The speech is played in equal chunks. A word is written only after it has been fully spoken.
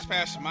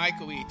Pastor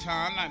Michael E.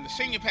 Ton. I'm the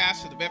senior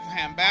pastor of the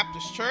Bethlehem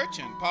Baptist Church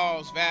in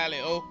Pauls Valley,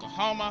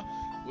 Oklahoma.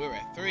 We're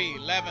at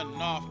 311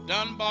 North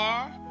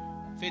Dunbar,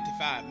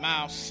 55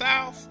 miles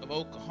south of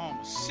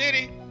Oklahoma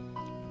City.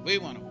 We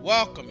want to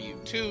welcome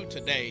you to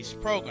today's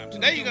program.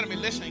 Today you're going to be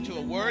listening to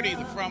a word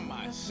either from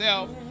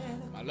myself,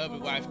 my lovely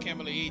wife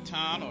Kimberly E.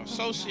 Ton, or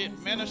associate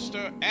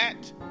minister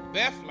at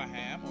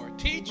Bethlehem, or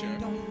teacher.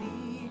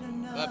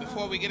 But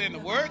before we get into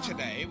the word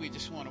today, we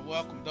just want to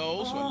welcome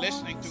those who are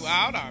listening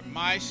throughout our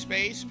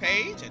MySpace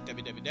page at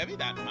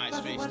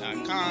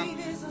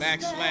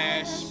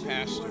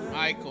www.myspace.com/Pastor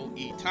Michael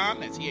E. Ton.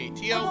 That's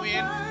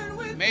E-A-T-O-N.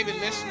 You may be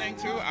listening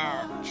through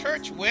our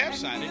church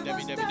website at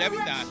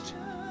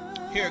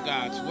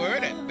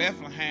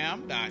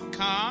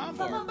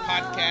www.heargodsword@bethlehem.com, or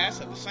podcast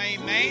of the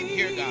same name,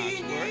 Hear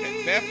God's Word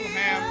at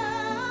Bethlehem,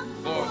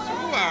 or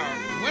through our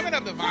Women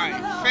of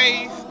Divine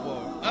Faith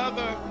or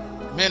other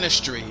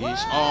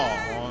ministries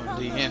on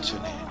the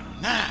internet.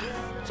 Now,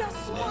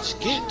 let's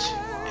get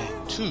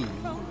into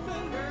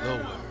the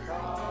word.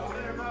 Call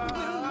him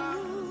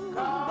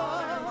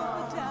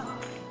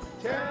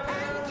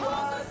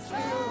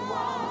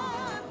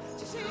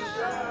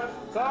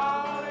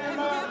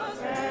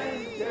up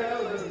and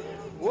tell him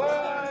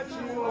what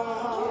you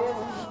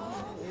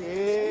want.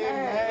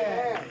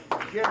 Amen.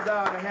 Give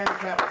God a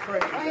handicap of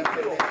praise.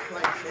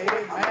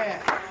 Amen.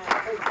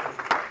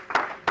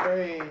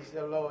 Praise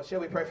the Lord. Shall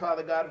we pray?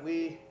 Father God,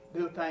 we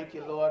do thank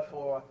you, Lord,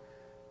 for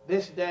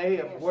this day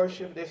of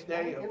worship, this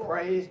day of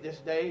praise, this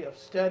day of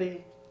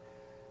study.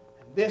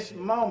 This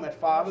moment,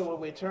 Father, where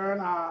we turn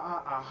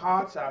our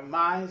hearts, our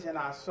minds, and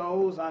our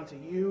souls unto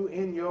you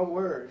in your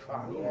word,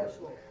 Father. Yes,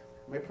 Lord.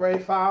 We pray,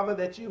 Father,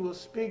 that you will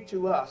speak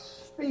to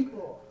us. Speak,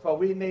 Lord. For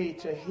we need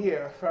to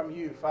hear from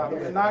you, Father.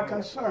 We're not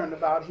concerned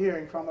about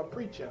hearing from a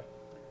preacher,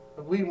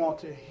 but we want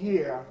to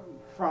hear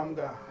from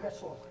God.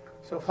 Yes, Lord.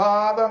 So,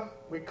 Father,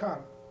 we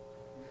come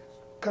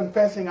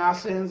confessing our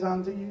sins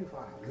unto you,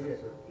 Father.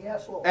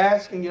 Yes, Lord.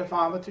 Asking you,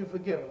 Father, to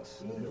forgive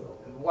us and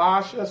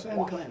wash us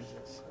and cleanse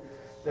us,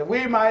 that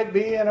we might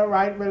be in a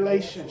right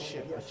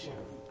relationship with you,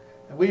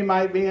 that we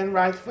might be in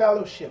right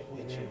fellowship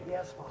with you,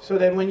 so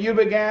that when you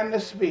began to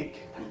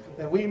speak,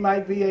 that we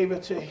might be able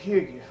to hear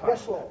you,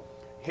 Father,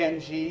 in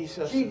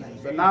Jesus' name.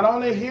 But not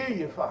only hear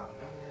you, Father,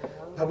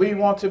 but we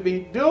want to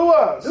be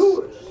doers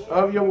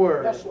of your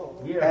word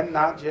and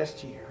not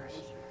just hearers.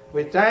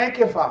 We thank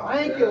you, Father.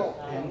 Thank you, Lord.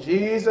 In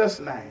Jesus'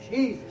 name.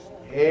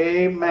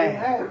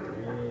 Amen.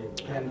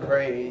 And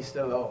praise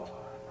the Lord.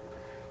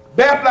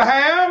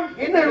 Bethlehem.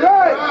 Get it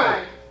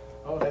right.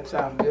 Oh, that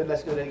sounds good.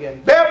 Let's do that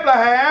again.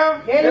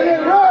 Bethlehem. Get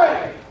it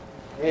right.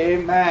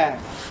 Amen.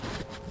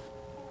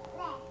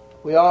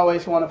 We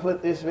always want to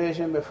put this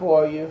vision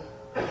before you.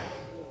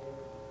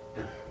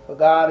 For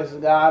God is a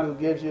God who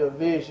gives you a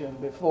vision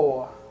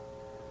before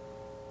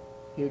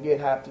you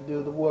have to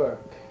do the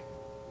work.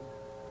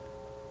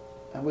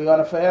 And we're going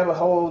to forever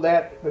hold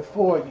that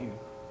before you.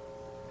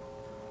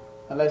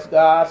 Unless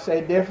God say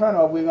different,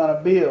 or we're going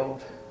to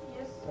build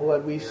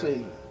what we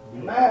see.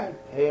 Amen.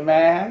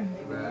 Amen.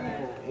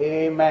 Amen.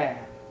 Amen.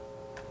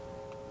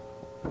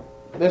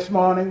 This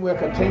morning we're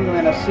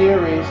continuing a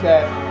series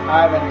that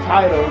I've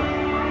entitled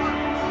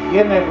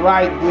Getting It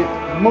Right with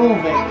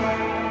Moving.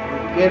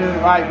 Getting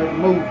It Right with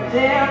Moving.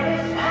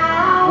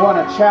 I want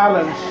to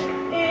challenge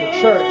the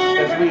church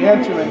as we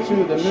enter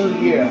into the new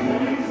year,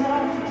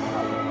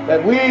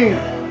 that we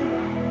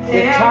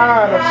get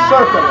tired of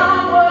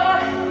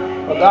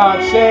circling. For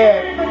God said,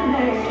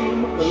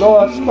 the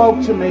Lord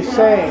spoke to me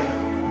saying,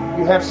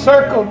 you have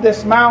circled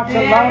this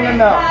mountain long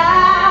enough.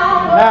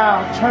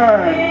 Now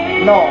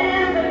turn north.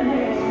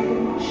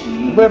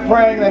 We're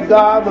praying that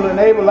God will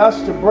enable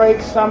us to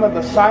break some of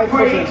the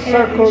cycles and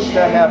circles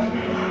that have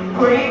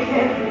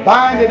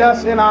binded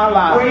us in our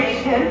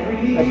lives,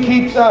 that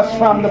keeps us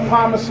from the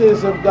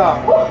promises of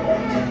God.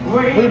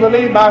 We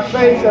believe by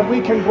faith that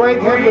we can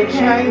break every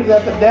chain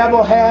that the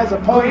devil has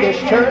upon this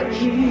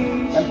church,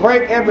 and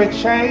break every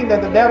chain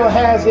that the devil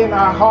has in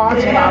our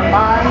hearts, in our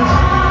minds,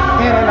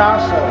 and in our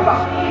souls.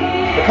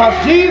 Because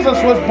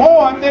Jesus was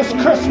born this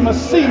Christmas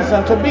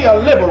season to be a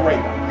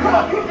liberator.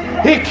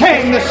 He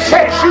came to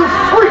set you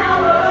free.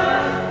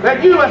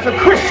 That you as a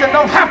Christian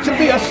don't have to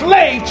be a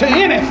slave to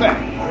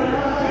anything.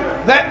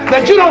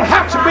 That you don't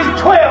have to be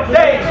 12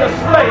 days a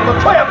slave or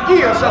 12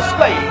 years a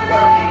slave.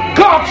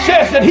 God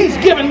says that he's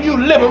given you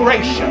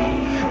liberation.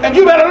 And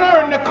you better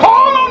learn to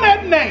call on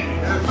that name.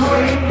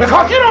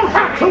 Because you don't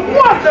have to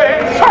wander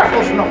in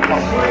circles no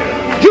more.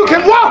 You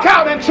can walk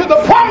out into the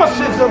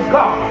promises of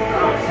God.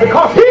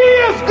 Because he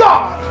is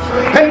God.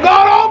 And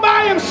God all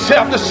by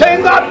himself. The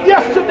same God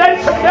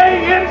yesterday,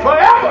 today, and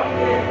forever.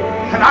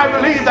 And I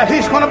believe that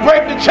he's going to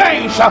break the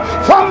chains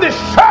from this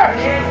church.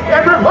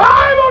 And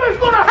revival is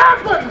going to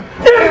happen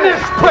in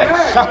this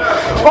place.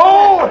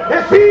 Oh,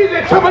 it's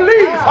easy to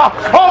believe.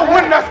 Oh,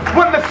 when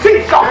the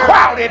seats are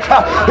crowded.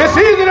 It's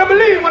easy to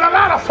believe when a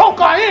lot of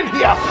folk are in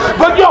here.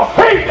 But your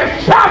faith is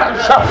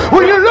challenged.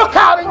 When you look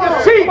out and you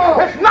see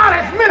it's not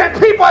as many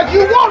people as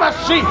you want to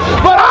see.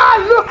 But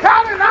I look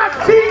out and I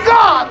see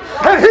God.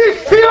 And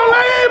he's still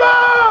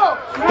able.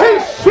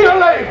 He's still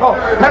revival.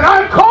 And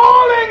I'm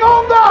calling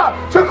on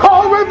God to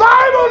call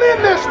revival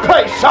in this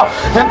place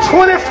in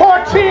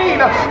 2014.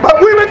 But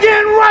we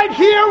begin right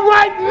here,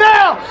 right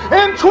now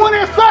in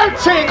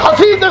 2013, because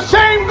He's the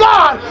same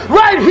God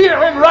right here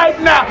and right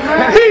now.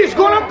 And He's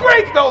going to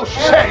break those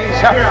chains.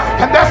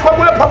 And that's what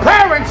we're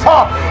preparing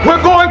for.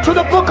 We're going to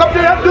the book of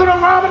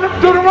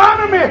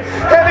Deuteronomy.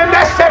 And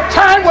that's that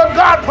time when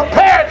God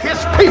prepared His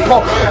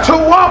people to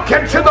walk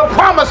into the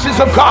promises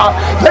of God.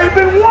 They've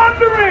been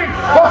wandering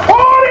for 40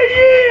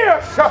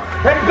 years.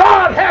 And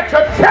God had to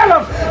tell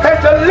them and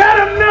to let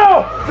them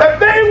know that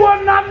they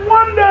will not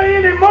wander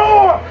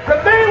anymore.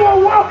 That they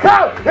will walk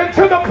out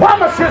into the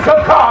promises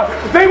of God.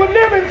 They would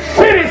live in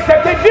cities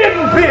that they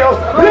didn't build.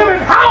 Live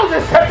in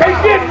houses that they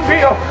didn't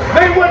build.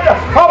 They would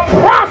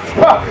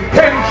prosper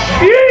in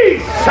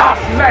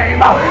Jesus'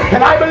 name.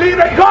 And I believe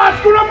that God's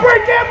going to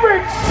break every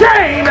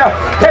chain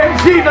in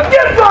Jesus.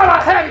 Give God a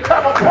hand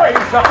clap of praise.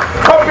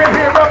 Up in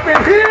here, up in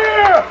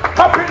here,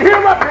 up in here,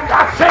 up in here.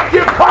 I say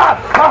give God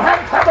a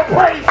hand clap of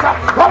praise.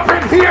 Up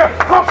in here,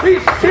 because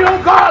He's still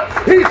God.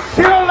 He's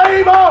still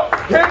able.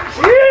 In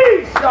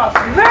Jesus'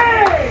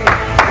 name.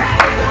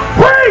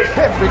 Break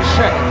every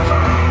chain.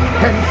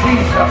 In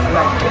Jesus'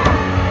 name.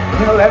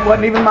 You know, that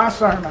wasn't even my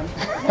sermon.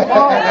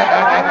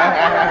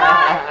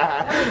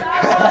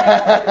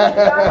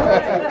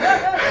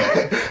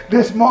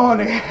 This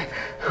morning,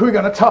 we're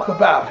going to talk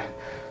about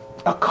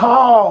a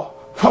call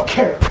for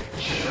courage.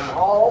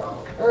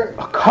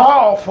 A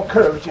call for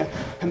courage.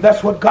 And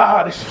that's what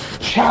God is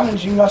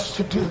challenging us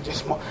to do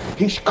this morning.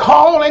 He's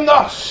calling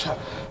us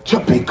to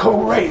be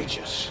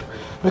courageous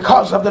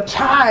because of the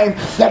time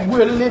that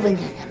we're living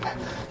in.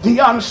 The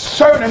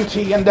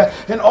uncertainty and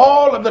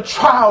all of the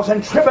trials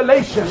and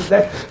tribulations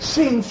that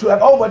seems to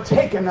have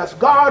overtaken us.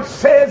 God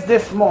says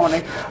this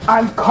morning,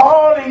 I'm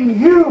calling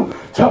you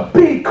to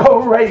be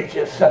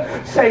courageous.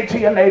 Say to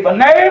your neighbor, or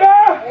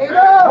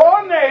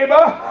neighbor,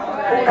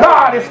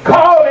 God is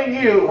calling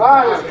you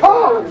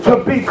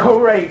to be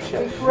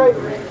courageous.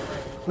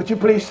 Would you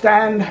please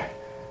stand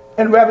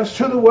in reverence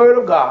to the Word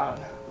of God?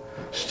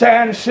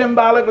 Stand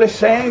symbolically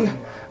saying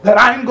that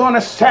I'm going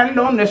to stand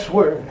on this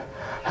Word.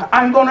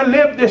 I'm going to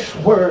live this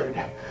Word.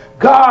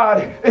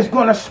 God is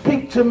going to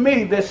speak to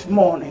me this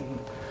morning.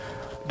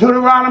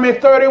 Deuteronomy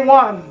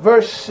 31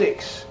 verse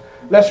 6.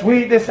 Let's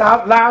read this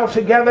out loud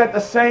together at the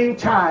same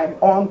time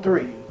on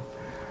 3.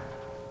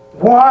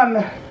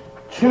 1,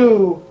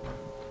 2,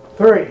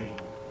 3.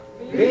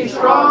 Be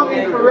strong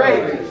and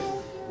courageous.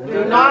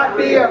 Do not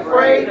be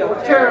afraid or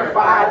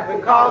terrified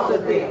because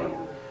of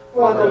them.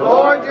 For the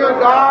Lord your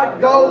God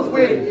goes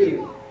with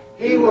you.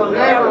 He will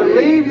never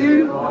leave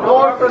you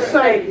nor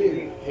forsake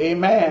you.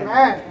 Amen.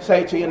 Amen.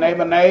 Say to your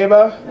neighbor,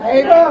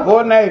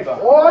 or neighbor.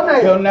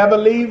 He'll never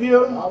leave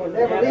you,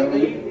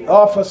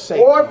 or forsake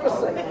you.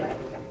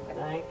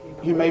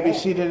 You may be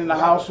seated in the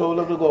household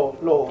of the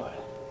Lord.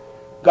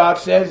 God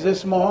says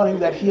this morning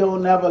that He'll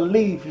never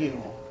leave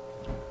you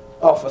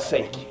or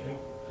forsake you.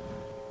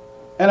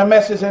 And a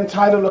message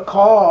entitled A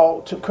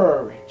Call to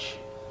Courage.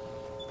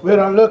 We're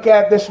going to look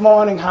at this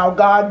morning how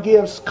God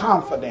gives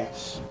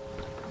confidence.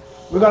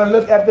 We're going to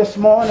look at this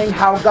morning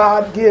how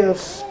God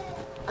gives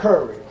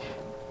courage.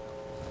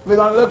 We're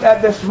going to look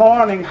at this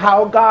morning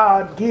how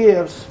God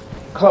gives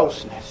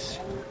closeness.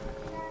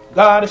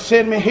 God has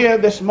sent me here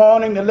this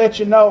morning to let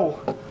you know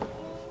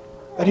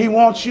that He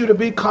wants you to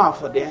be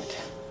confident.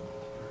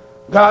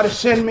 God has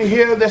sent me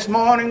here this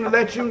morning to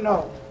let you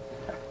know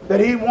that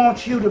He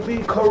wants you to be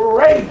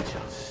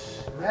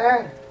courageous.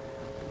 Amen.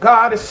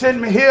 God has sent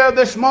me here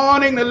this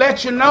morning to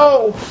let you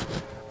know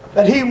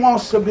that He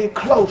wants to be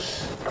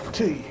close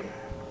to you.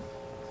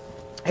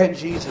 In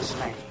Jesus'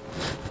 name.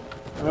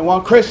 And we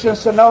want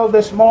Christians to know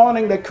this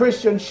morning that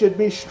Christians should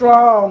be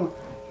strong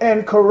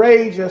and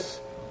courageous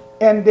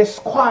in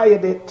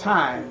disquieted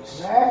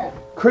times. Amen.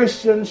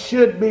 Christians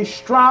should be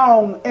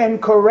strong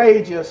and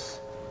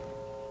courageous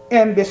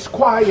in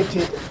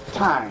disquieted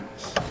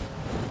times.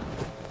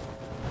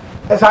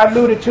 As I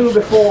alluded to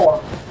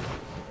before,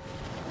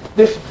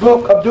 this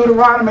book of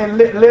Deuteronomy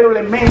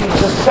literally means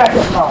the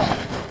second law.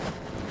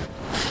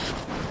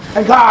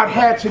 And God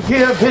had to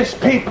give His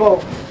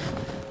people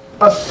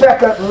a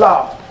second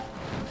law.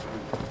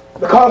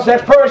 Because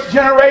that first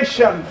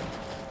generation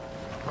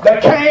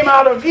that came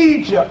out of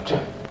Egypt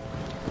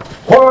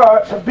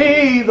were to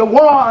be the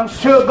ones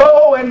to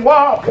go and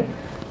walk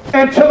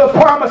into the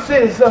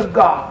promises of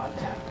God.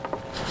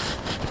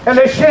 And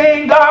they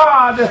seen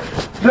God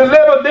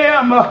deliver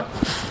them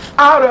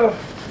out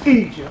of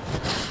Egypt.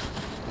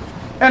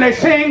 And they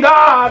seen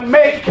God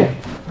make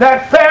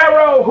that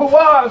Pharaoh, who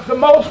was the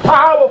most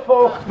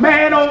powerful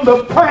man on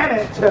the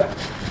planet,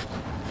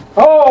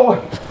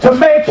 to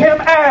make him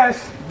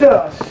as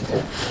dust.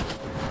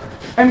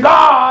 And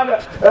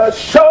God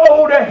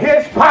showed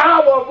His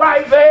power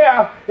right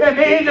there in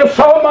Egypt,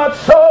 so much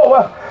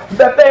so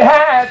that they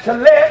had to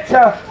let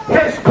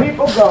His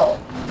people go.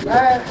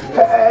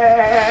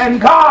 And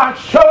God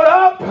showed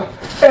up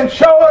and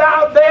showed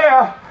out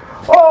there,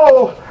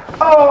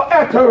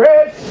 at the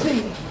Red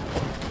Sea.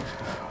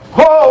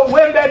 Oh,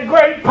 when that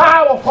great,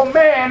 powerful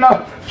man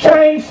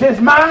changed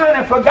his mind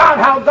and forgot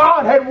how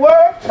God had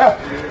worked,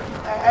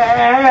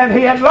 and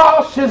he had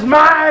lost his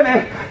mind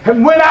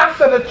and went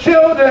after the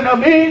children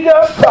of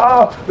Egypt,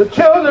 the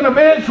children of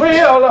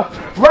Israel,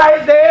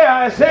 right there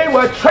as they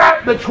were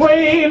trapped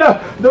between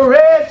the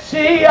Red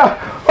Sea,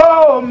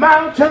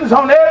 mountains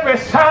on every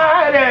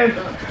side,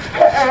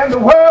 and the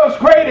world's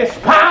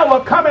greatest power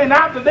coming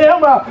after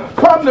them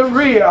from the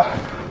rear.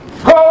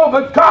 Oh,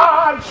 but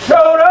God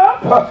showed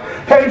up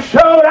and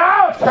showed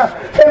out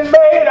and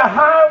made a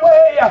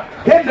highway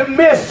in the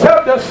midst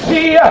of the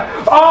sea,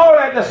 all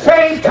at the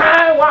same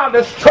time while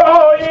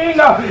destroying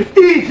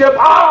Egypt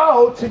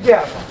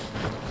altogether.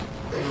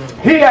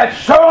 He had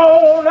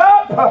shown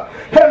up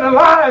in the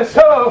lives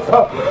of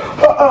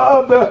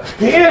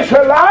the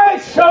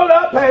Israelites, showed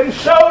up and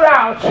showed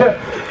out.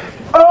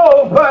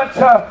 Oh, but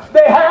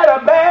they had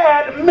a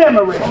bad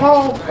memory.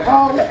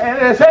 And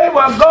as they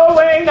were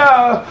going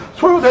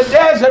through the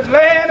desert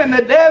land and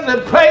the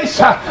desert place,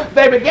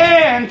 they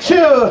began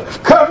to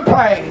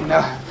complain.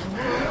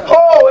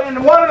 Oh,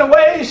 and one of the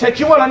ways that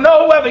you want to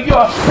know whether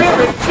you're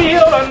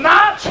spirit-filled or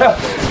not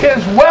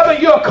is whether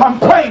you're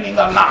complaining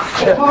or not.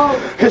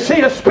 You see,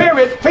 a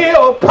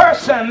spirit-filled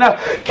person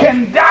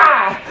can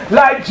die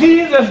like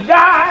Jesus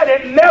died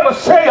and never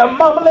say a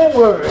mumbling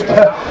word.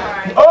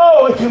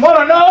 Oh, if you want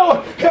to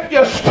know if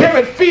you're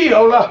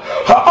spirit-filled,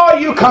 are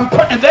you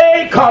complaining?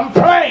 They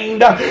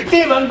complained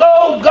even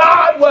though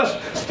God was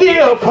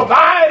still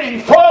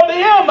providing for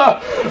them,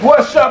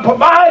 was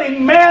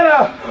providing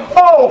manna,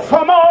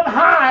 from on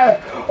high,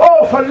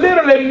 for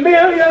literally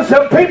millions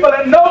of people,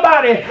 and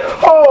nobody,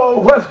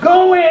 was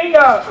going,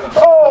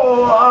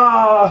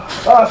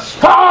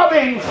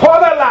 starving for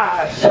their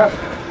lives.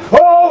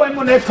 Oh, and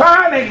when they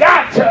finally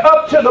got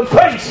up to the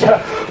place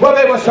where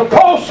they were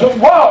supposed to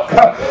walk,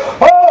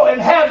 and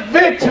have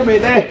victory,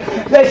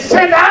 they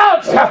sent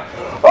out,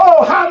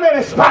 how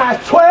many spies?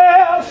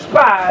 12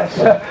 spies.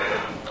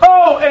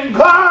 Oh, and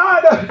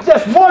God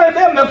just wanted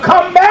them to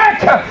come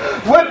back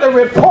with the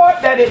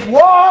report that it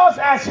was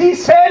as he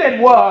said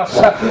it was,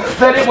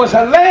 that it was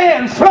a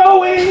land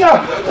flowing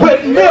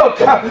with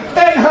milk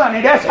and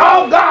honey. That's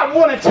all God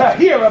wanted to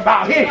hear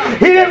about. He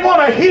didn't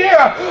want to hear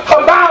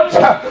about,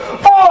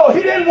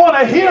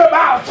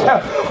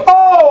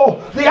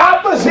 the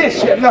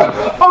opposition.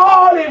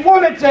 All he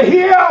wanted to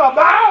hear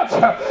about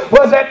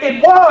was that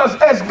it was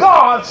as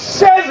God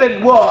says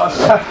it was.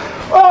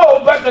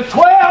 Oh, but the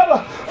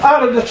 12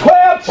 out of the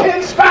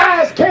 10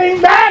 spies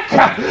came back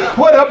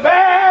with a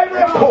bad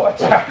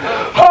report.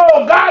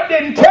 Oh, God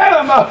didn't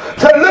tell them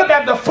to look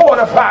at the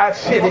fortified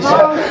cities.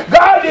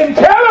 God didn't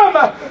tell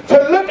them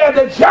to look at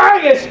the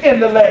giants in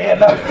the land.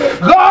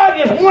 God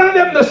just wanted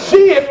them to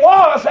see it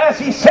was as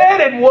he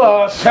said it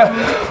was.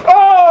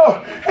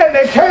 Oh, and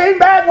they came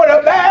back with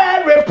a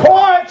bad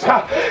report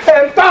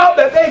and thought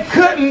that they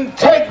couldn't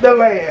take the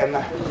land.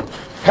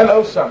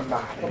 Hello,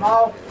 somebody. Come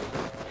on.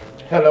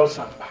 Hello,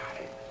 somebody.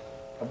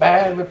 A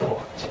bad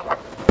report.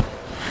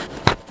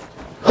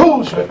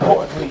 Whose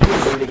report will you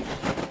believe?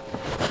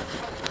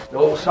 The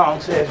old song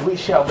says, we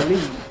shall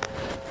believe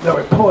the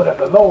report of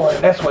the Lord.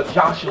 That's what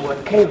Joshua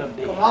and Caleb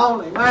did. Come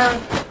on,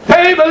 man.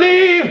 They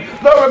believed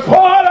the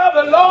report of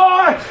the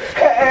Lord,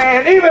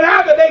 and even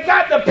after they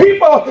got the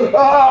people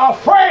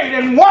afraid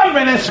and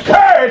wondering and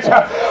scourged,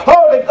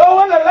 they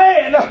go in the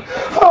land,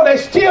 they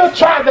still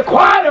tried to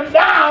quiet them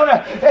down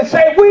and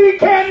say, we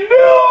can do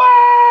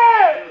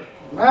it!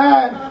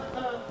 Man.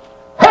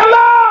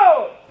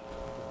 Hello!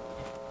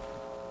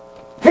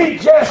 He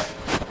just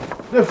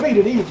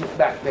defeated Egypt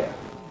back there.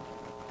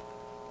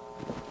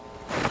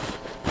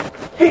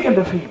 He can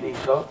defeat these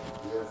folks.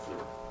 Yes, sir.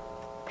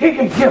 He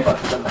can give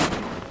us the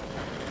land.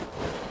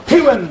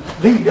 He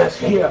wouldn't lead us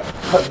here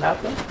for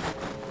nothing.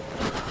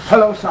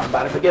 Hello,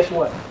 somebody. But guess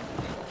what?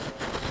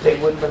 They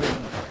wouldn't believe.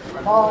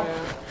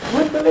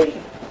 Wouldn't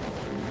believe.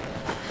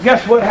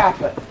 Guess what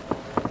happened?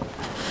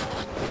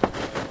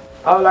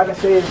 All I can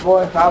say is,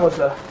 boy, if I was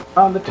a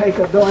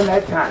undertaker during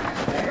that time,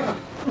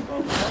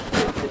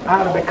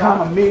 I'd have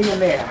become a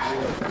millionaire.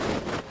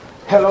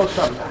 Hello,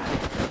 somebody.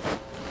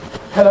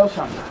 Hello,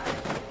 somebody.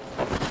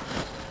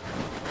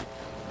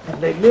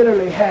 And they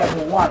literally had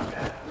to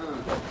wander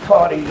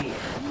 40 years.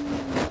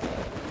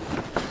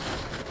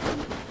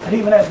 And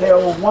even as they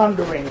were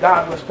wandering,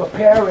 God was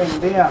preparing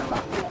them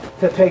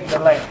to take the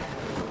land.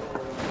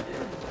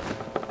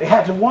 They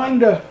had to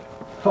wander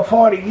for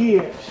 40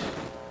 years,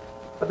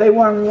 but they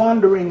weren't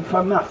wandering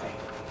for nothing.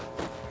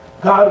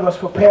 God was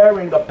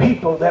preparing a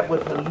people that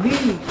would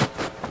believe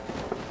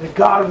that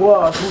God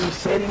was who he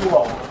said he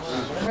was.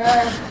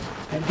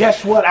 And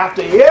guess what?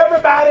 After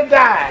everybody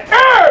died.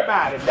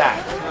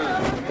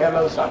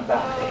 Hello,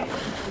 somebody.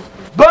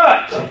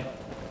 But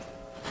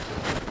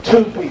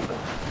 2 people,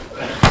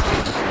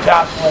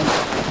 Joshua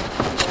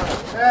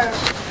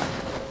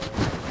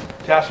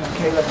and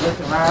Caleb,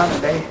 looked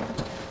around, and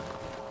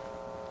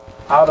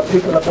all the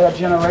people of their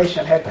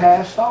generation had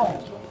passed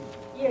on.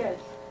 Yes.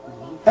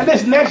 And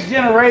this next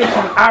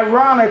generation,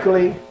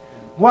 ironically,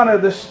 one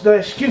of the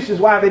excuses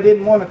why they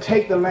didn't want to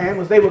take the land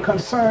was they were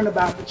concerned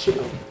about the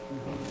children.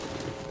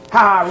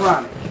 How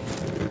ironic.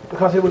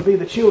 Because it would be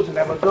the children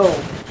that would go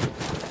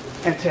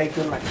and take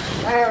the land.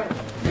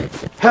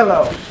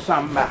 Hello,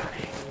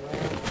 somebody.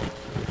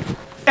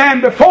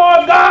 And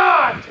before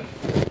God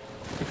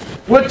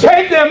would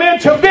take them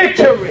into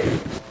victory,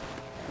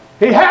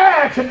 he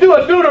had to do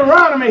a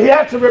Deuteronomy. He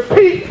had to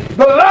repeat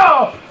the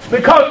law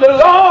because the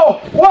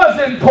law was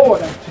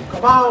important.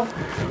 Come on.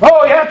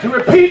 Oh, he had to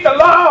repeat the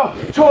law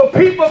to a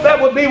people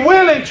that would be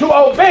willing to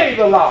obey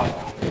the law.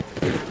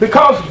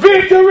 Because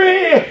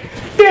victory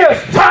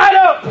is tied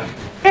up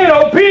in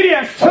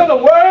obedience to the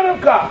Word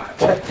of God.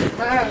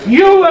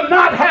 You will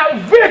not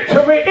have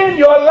victory in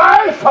your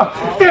life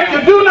if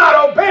you do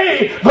not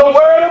obey the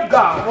Word of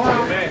God.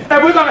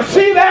 And we're going to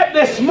see that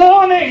this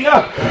morning.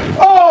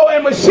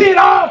 And we see it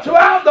all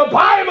throughout the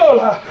Bible.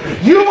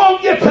 You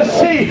won't get to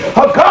see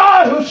a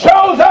God who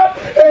shows up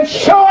and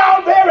show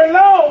out very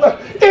long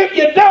if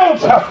you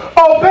don't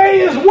obey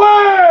His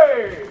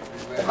Word.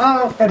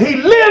 And he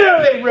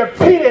literally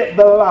repeated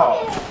the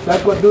law.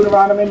 That's what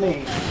Deuteronomy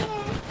means.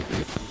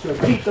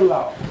 Repeat the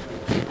law.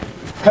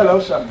 Hello,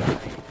 somebody.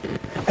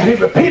 And he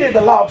repeated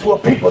the law to a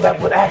people that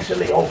would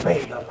actually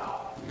obey the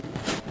law.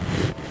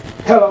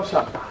 Hello,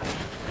 somebody.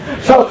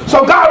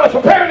 So God was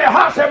preparing their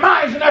hearts, their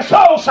minds, and their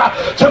souls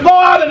to go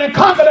out and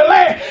conquer the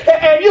land.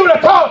 And you would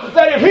have thought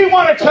that if he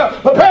wanted to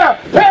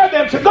prepare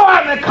them to go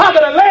out and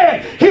conquer the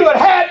land, he would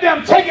have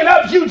them taking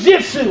up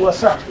jiu-jitsu or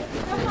something.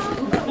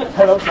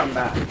 Hello,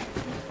 somebody.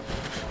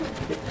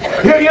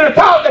 You'd have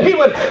thought that he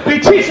would be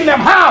teaching them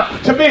how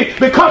to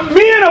become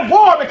men of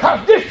war,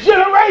 because this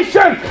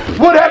generation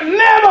would have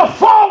never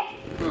fought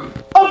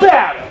a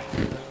battle.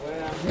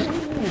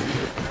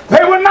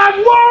 They were not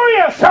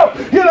warriors. So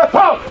you'd have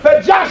thought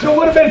that Joshua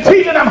would have been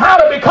teaching them how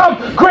to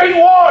become great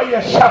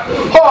warriors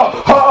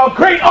or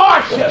great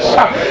archers.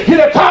 You'd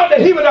have thought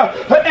that he would have,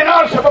 in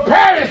order to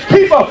prepare his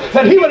people,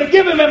 that he would have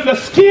given them the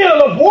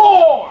skill of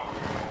war.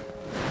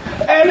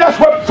 And that's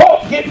where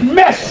folk get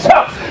messed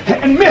up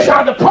and miss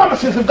out the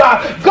promises of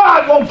God.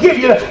 God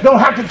don't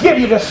have to give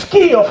you the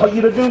skill for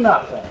you to do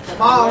nothing.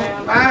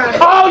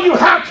 All you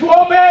have to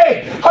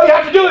obey. All you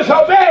have to do is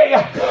obey.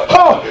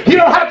 You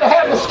don't have to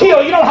have the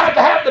skill. You don't have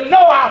to have the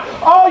know-how.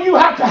 All you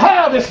have to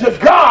have is the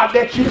God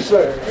that you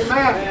serve. If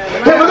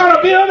we're going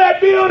to build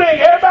that building,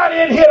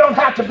 everybody in here don't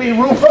have to be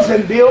roofers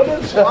and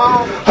builders.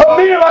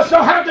 Many of us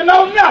don't have to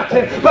know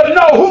nothing, but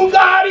know who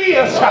God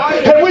is.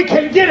 And we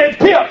can get it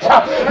built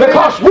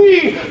because we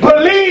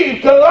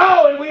believe the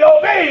law and we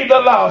obey the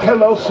law.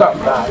 Hello,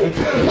 somebody.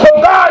 So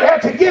God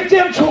had to get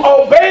them to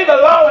obey the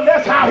law, and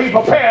that's how he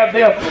prepared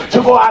them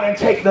to go out and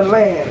take the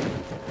land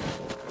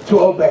to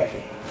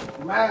obey.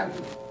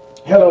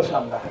 Hello,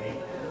 somebody.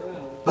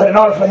 But in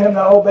order for him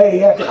to obey, he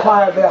had to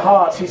quiet their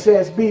hearts. He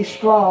says, be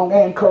strong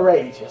and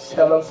courageous.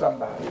 Hello,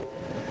 somebody.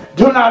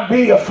 Do not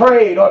be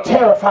afraid or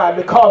terrified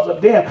because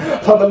of them,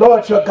 for the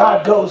Lord your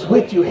God goes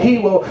with you. He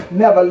will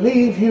never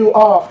leave you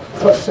or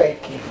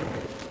forsake you.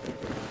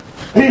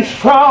 Be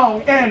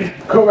strong and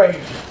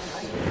courageous.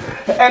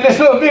 And this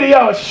little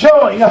video is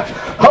showing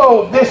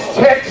this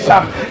text,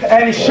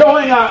 and it's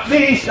showing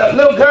these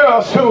little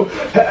girls who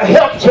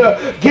helped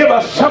to give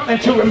us something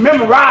to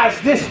memorize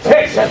this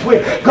text as we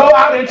go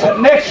out into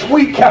next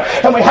week,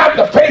 and we have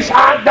to face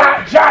our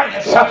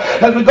giants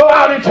as we go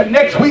out into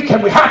next week,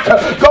 and we have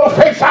to go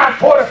face our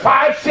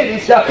 45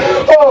 cities.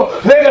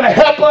 They're going to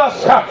help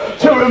us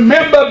to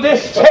remember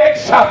this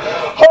text.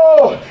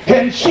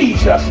 In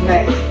Jesus'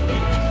 name.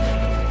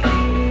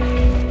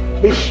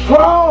 Be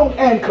strong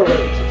and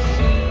courageous.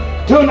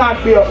 Do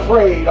not be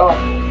afraid or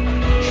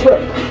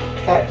tremble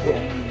at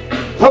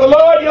them. For the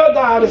Lord your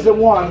God is the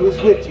one who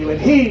is with you, and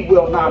he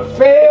will not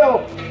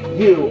fail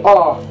you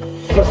or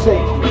forsake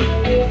you.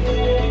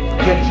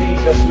 In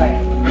Jesus'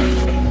 name.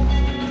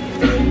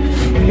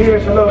 And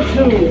here's a little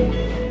tune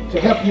to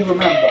help you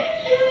remember.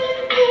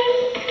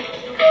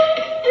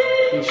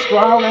 Be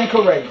strong and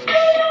courageous.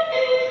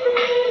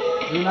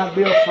 Do not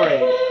be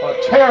afraid or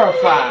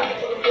terrified.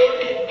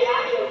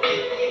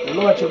 The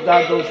Lord your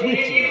God goes with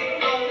you.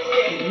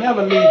 He will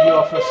never leave you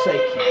or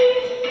forsake you.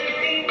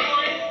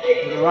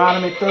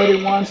 Deuteronomy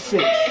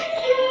 31:6.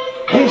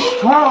 Be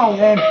strong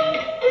and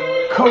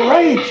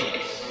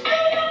courageous.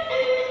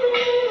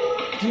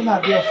 Do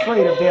not be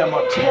afraid of them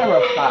or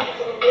terrified.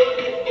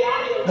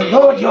 The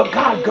Lord your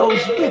God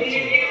goes with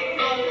you.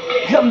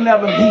 He'll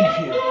never leave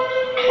you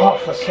or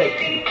forsake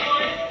you.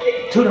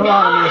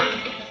 Deuteronomy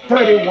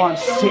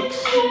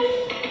 31:6.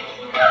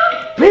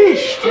 Be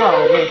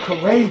strong and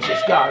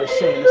courageous, God is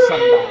saying to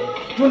somebody.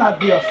 Do not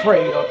be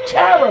afraid or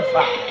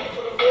terrified,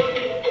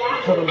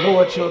 for the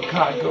Lord your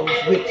God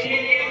goes with you.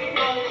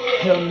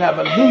 He'll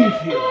never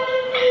leave you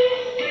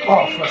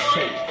or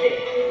forsake you.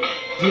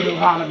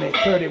 Deuteronomy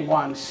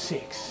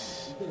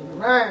 31:6.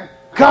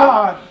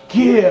 God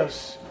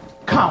gives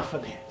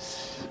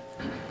confidence.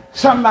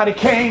 Somebody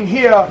came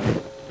here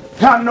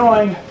not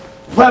knowing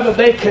whether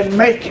they can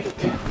make it.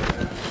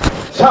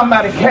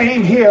 Somebody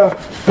came here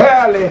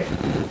barely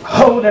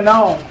holding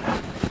on.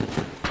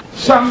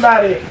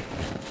 Somebody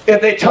if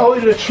they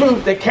told you the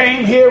truth, they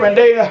came here and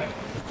they are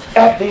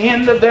at the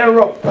end of their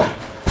rope.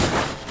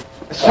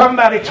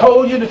 Somebody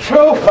told you the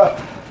truth,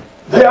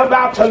 they're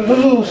about to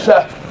lose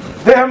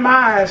their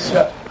minds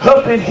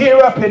up in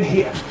here,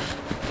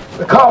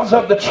 because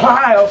of the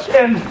trials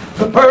and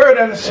the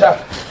burdens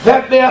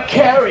that they're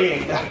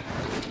carrying,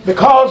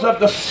 because of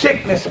the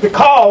sickness,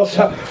 because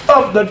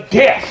of the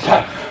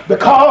death,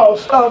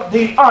 because of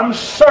the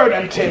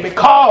uncertainty,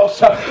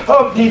 because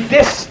of the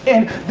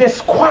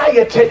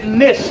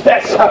disquietedness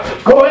that's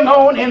going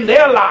on in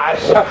their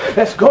lives,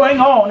 that's going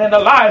on in the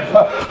life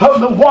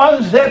of the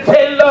ones that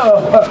they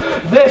love.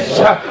 This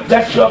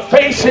that you're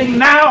facing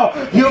now,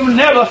 you've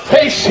never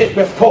faced it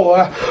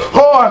before,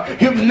 or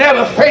you've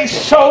never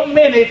faced so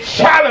many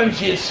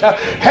challenges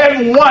at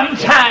one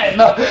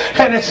time.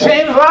 And it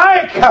seems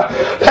like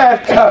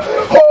that,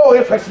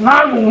 if it's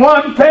not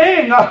one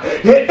thing,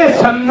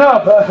 it's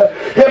another.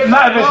 If it's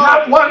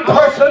not one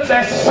person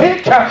that's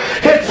sick,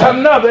 it's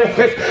another. If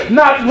it's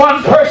not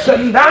one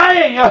person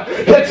dying,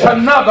 it's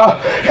another.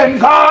 And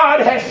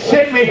God has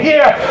sent me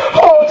here,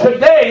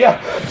 today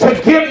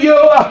to give you,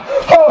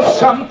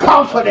 some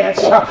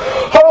confidence,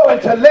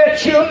 and to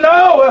let you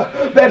know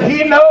that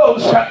He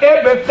knows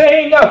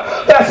everything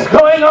that's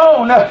going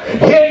on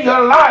in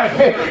your life.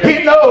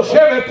 He knows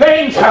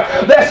everything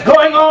that's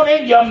going on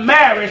in your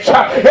marriage,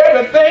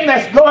 everything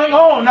that's going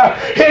on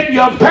in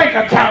your bank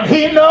account.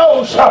 He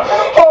knows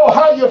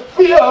how you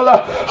feel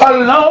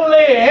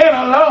lonely and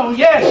alone.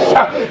 Yes,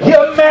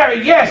 you're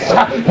married. Yes,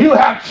 you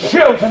have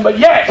children, but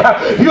yet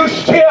you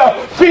still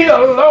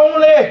feel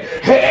lonely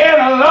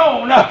and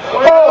alone.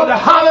 The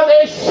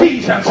holiday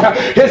seasons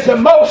is the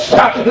most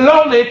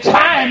lonely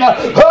time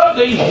of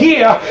the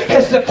year.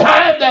 It's the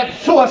time that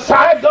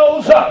suicide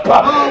goes up.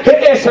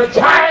 It's a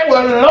time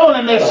where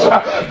loneliness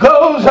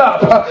goes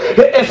up.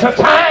 It's a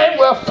time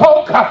where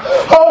folk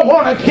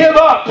want to give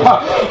up.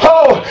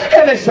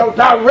 And it's a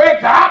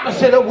direct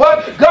opposite of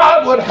what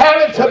God would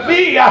have it to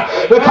be,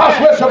 because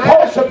we're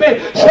supposed to be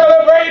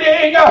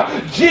celebrating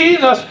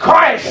Jesus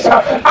Christ,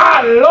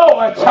 our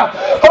Lord.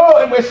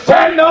 And we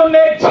stand on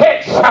that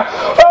text.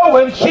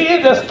 When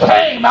Jesus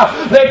came,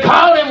 they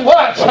called Him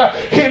what?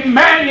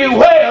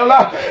 Emmanuel.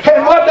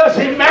 And what does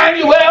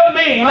Emmanuel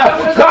mean?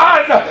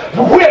 God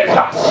with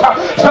us.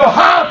 So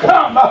how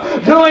come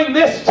during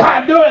this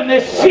time, during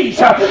this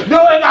season,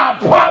 during our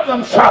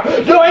problems,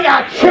 during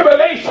our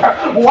tribulation,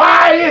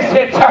 why is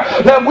it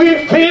that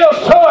we feel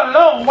so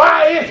alone?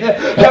 Why is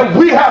it that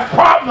we have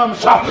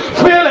problems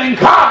feeling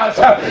God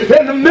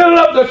in the middle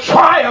of the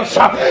trials,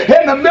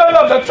 in the middle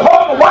of the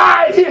trouble?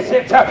 Why is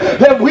it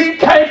that we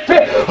can't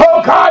fit?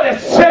 God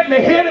has sent me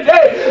here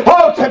today,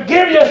 to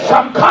give you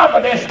some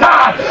confidence.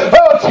 God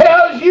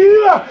tells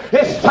you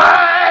it's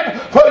time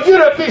for you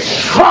to be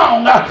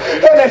strong,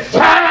 and it's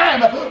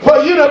time for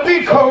you to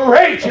be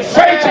courageous.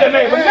 Say to your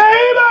neighbor,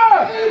 neighbor,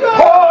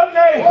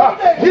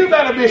 you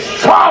better be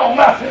strong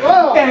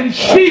in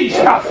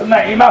Jesus'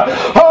 name.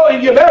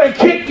 And you better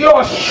get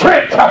your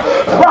strength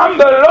from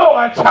the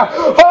Lord.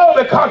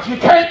 Because you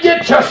can't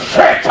get your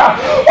strength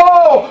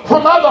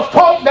from other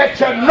folk that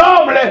you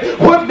normally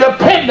would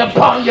depend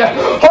upon you.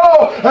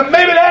 And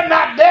maybe they're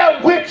not there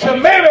with you.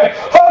 Maybe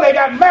they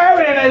got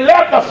married and they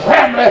left the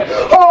family.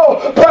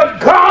 But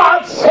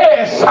God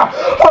says,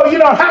 you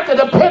don't have to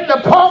depend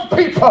upon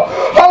people.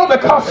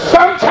 Because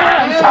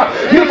sometimes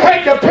you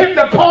can't depend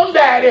upon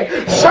daddy.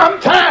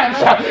 Sometimes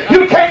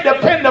you can't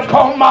depend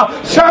upon mom.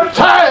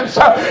 Sometimes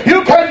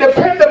you can't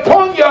depend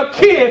upon your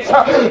kids.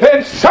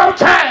 And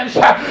sometimes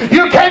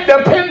you can't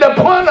depend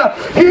upon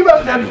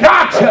even the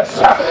doctors.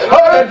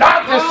 The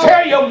doctors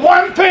tell you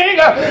one thing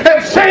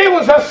and say it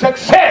was a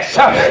success,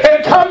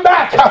 and come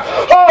back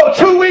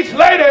 2 weeks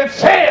later and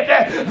say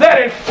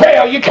that it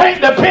failed. You can't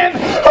depend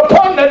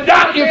upon the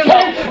doctor. You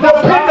can't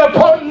depend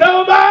upon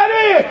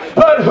nobody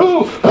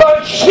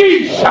but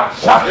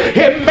Jesus,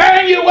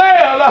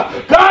 Emmanuel,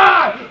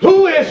 God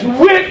who is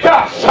with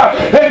us.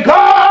 And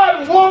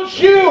God wants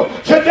you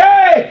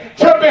today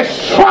to be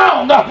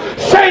strong.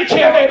 Say to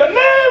your neighbor,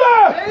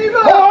 neighbor,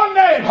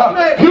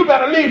 you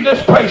better leave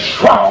this place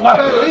strong.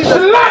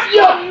 Slap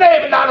your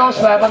neighbor. Now don't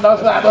slap him, don't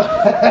slap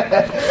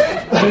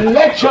him.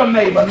 Let your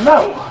neighbor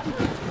know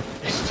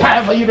it's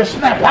time for you to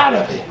snap out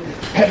of it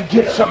and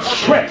get some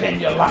strength in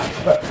your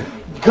life.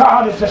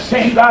 God is the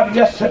same God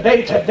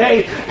yesterday,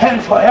 today,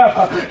 and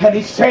forever. And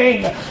He's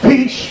saying,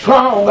 be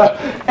strong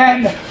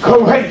and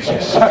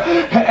courageous.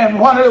 And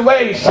one of the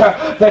ways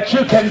that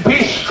you can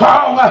be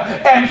strong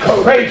and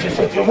courageous,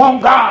 if you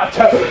want God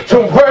to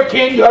work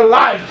in your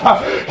life,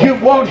 you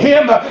want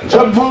Him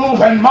to move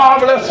in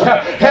marvelous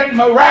and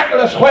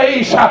miraculous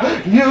ways,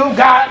 you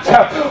got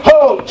to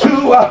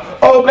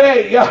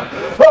obey.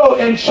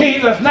 In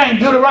Jesus' name,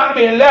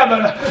 Deuteronomy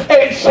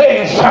 11:8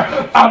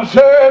 says,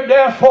 observe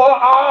therefore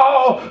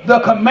all the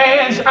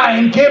commands I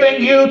am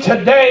giving you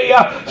today.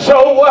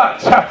 So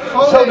what?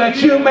 So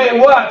that you may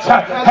what?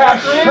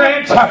 Have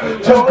strength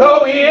to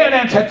go in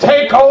and to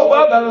take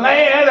over the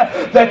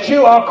land that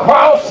you are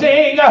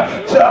crossing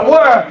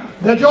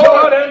the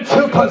Jordan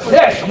to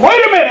possess.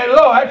 Wait a minute,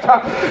 Lord.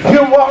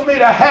 You want me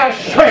to have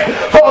strength?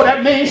 Oh,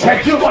 that means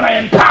that you're going to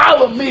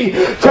empower me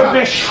to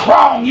be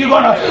strong. You're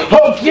going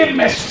to give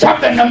me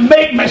something to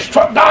make me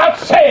strong. God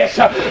says,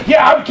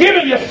 yeah, I'm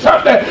giving you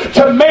something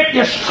to make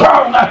you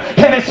strong.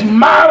 And it's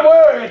my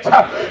words.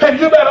 And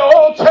you better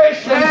all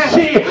taste and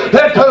see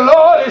that the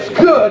Lord is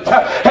good.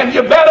 And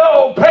you better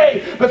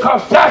obey,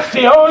 because that's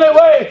the only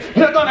way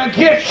you're going to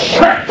get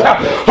strength.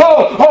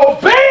 Oh,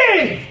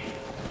 obey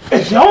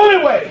is the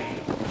only way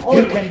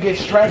you can get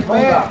strength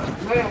from God.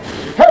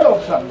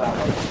 Hello,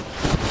 somebody.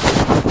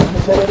 Let me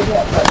say that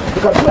again,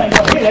 because you ain't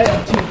going to hear that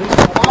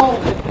on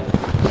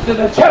TV.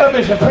 The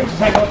television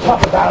preachers ain't going to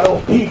talk about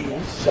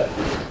obedience.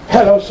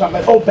 Hello,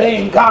 somebody.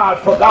 Obeying God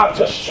for God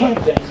to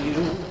strengthen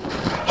you.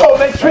 Oh,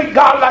 they treat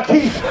God like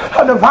he's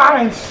a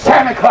divine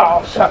Santa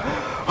Claus.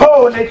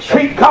 Oh, and they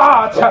treat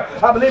God,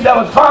 I believe that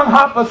was Von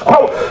Hopper's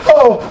quote,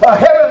 a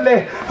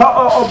heavenly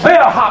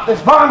bellhop.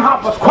 That's Von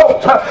Hopper's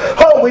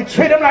quote. We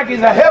treat him like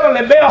he's a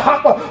heavenly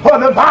bellhop or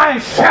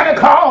divine Santa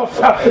Claus.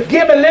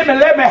 Give me,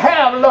 let me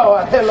have,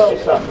 Lord. Hello,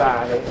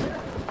 somebody.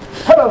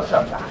 Hello,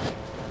 somebody.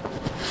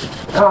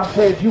 God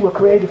says you were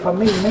created for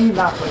me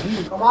not for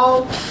you. Come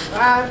on.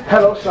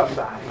 Hello,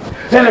 somebody.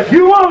 And if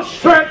you want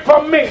strength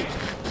from me,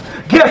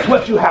 guess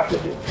what you have to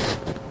do?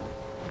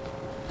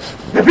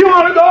 If you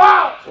want to go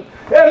out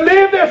and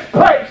leave this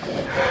place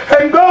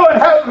and go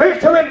and have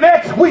victory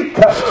next week,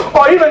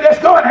 or even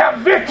just go and have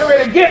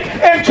victory to get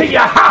into your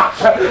house,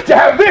 to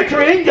have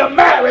victory in your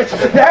marriage,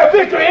 to have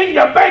victory in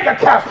your bank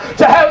account,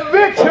 to have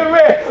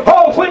victory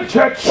with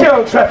your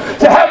children,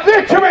 to have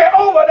victory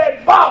over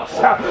that boss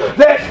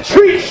that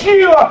treats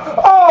you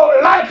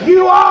like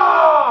you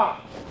are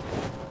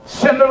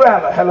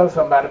Cinderella. Hello,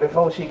 somebody.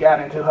 Before she got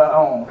into her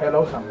own.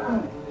 Hello,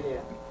 somebody.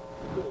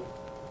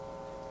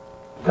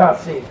 God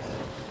says,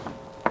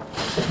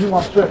 if you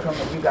want strength from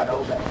me, you got to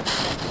obey.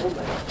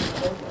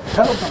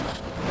 Hello, somebody.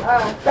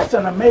 That's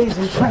an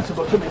amazing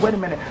principle to me. Wait a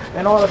minute.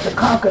 In order to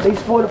conquer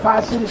these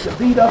fortified cities, to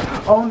beat up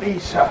on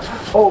these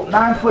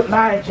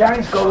 9'9"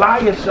 giants,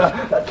 Goliaths,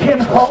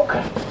 kinfolk.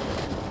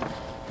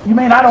 You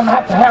mean I don't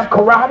have to have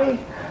karate?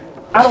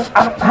 I don't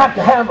have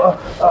to have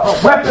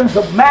weapons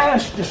of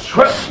mass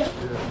destruction?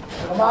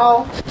 Come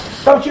on.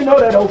 Don't you know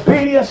that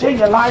obedience in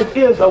your life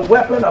is a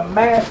weapon of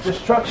mass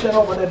destruction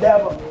over the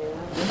devil?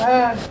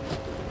 Amen.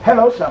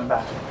 Hello,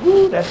 somebody.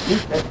 Ooh, that's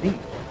deep, that's deep.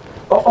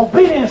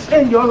 Obedience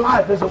in your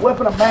life is a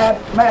weapon of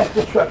mass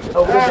destruction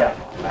over the devil.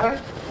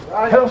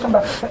 Hello,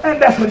 somebody.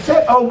 And that's what he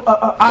said.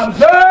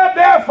 Observe,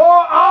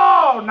 therefore,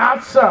 all,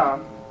 not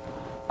some.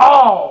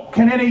 All.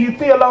 Can any of you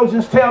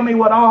theologians tell me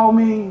what all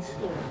means?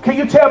 Can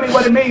you tell me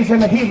what it means in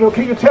the Hebrew?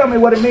 Can you tell me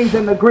what it means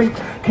in the Greek?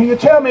 Can you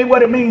tell me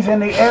what it means in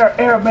the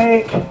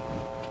Aramaic?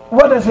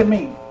 What does it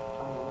mean?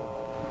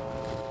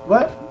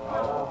 What?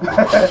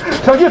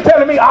 So you're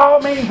telling me all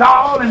means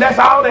all, and that's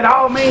all that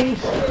all means?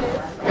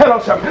 Hello,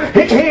 sir.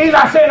 He's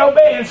not saying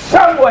obey in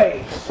some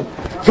ways.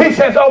 He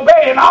says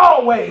obey in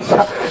all ways.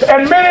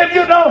 And many of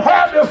you don't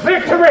have the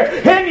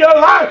victory in your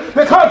life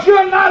because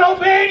you're not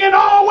obeying in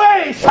all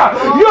ways.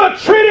 You're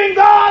treating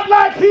God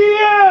like he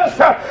is.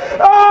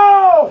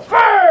 Oh,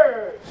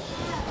 furs.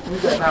 You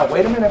said, now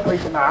wait a minute,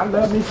 preacher. Now I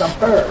love me some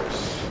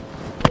furs.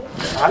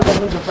 I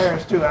love me some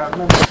furs too. I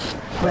remember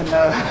when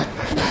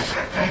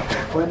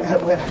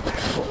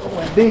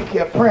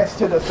Deke Prince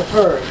to the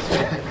Spurs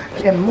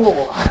in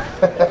Moore.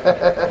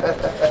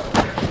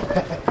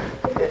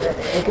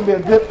 It can be a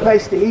good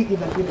place to eat. You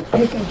can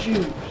pick and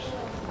choose.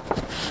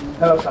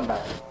 Hello,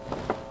 somebody.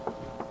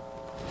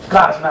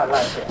 God's not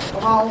like that.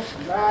 Come on,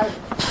 right?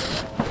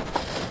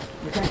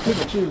 You can't pick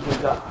and choose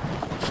with God.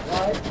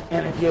 Right?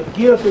 And if you're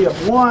guilty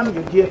of one,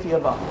 you're guilty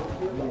of all.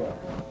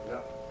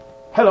 Yeah.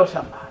 Hello,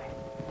 somebody.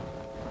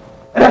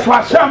 And that's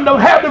why some don't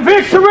have the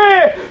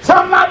victory.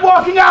 Some not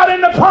walking out in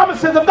the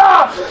promises of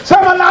God.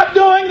 Some are not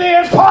doing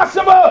the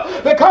impossible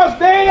because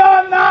they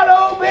are not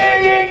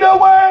obeying the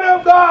word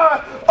of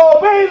God.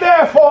 Obey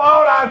therefore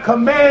all I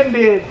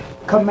commanded.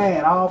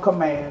 All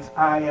commands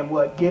I am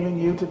what? Giving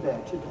you today.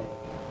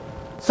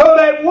 So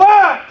that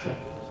what?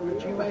 So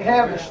that you may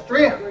have the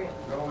strength to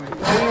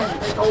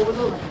take over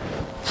the land.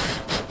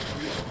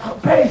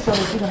 Obey so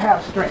that you can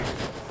have strength.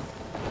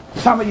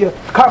 Some of you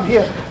come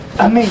here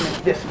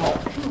anemic this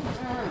morning.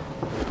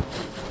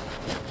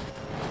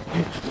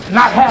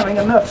 Not having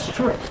enough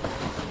strength.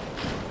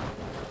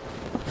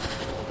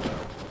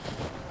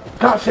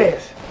 God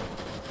says,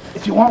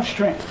 if you want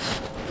strength,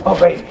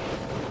 obey me.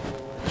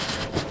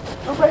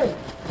 Obey me.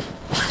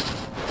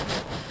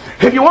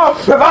 If you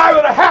want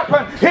revival to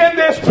happen in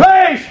this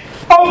place,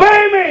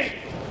 obey me.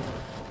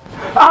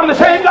 I'm the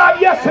same God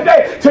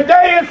yesterday,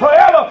 today, and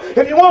forever.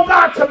 If you want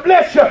God to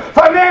bless you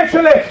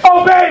financially,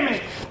 obey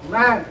me.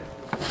 Amen.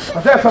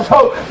 But there's some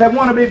folks that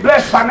want to be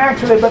blessed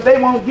financially, but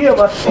they won't give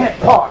a 10th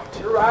part.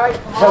 You're right.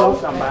 Hello,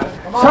 somebody.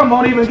 Some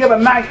won't even give a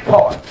 9th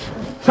part.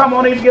 Some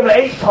won't even give an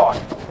 8th part.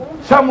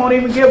 Some won't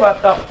even give a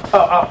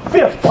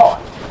 5th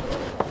part.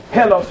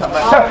 Hello,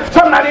 somebody.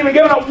 Some not even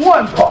giving a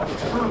 1 part.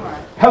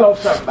 Hello,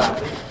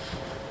 somebody.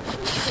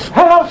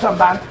 Hello,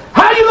 somebody.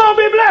 How you going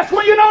to be blessed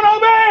when you don't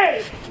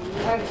obey?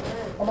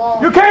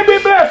 You can't be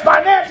blessed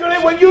financially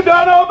when you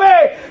don't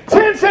obey.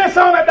 10 cents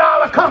on a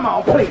dollar. Come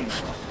on,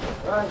 please.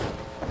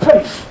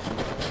 Please.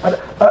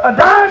 A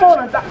dime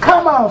on a dollar.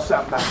 Come on,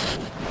 somebody.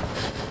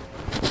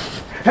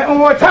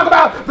 And when we talk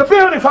about the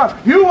building fund,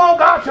 you want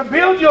God to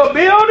build your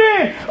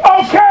building?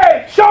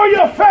 Okay, show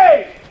your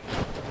faith.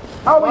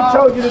 All we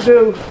told you to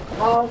do,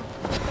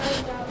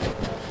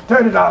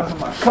 $30 a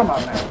month. Come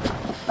on now.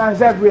 Now, is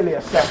that really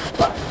a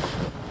sacrifice?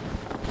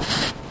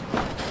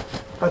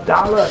 $1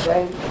 a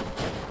day?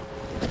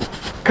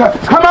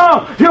 Come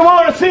on, you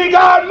want to see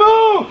God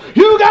move?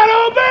 You got to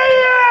obey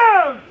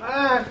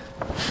Him.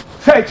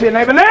 Say to your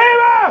neighbor,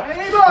 neighbor,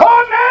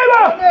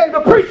 neighbor,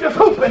 the preacher's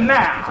hooping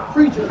now. The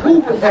preacher's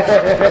hooping.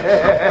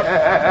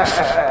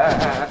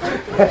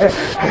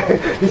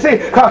 You see,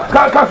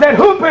 because that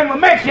hooping will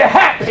make you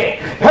happy.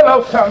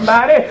 Hello,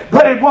 somebody,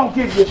 but it won't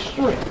give you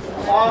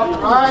strength. All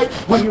right.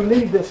 When you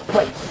leave this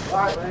place.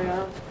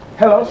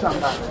 Hello,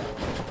 somebody.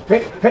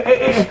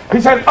 He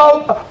says,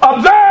 "Oh,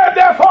 observe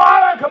therefore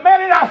all I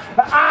commanded.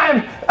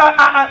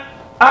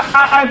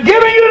 I'm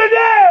giving you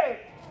today,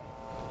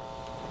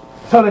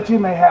 so that you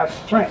may have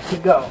strength to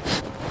go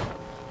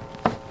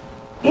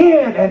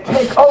in and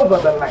take over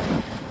the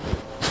land."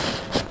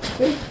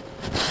 See?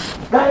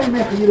 God ain't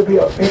meant for you to be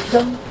a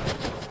victim.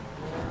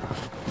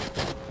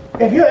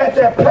 If you're at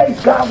that place,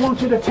 God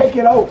wants you to take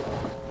it over.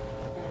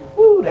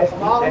 Ooh, that's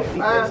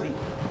deep.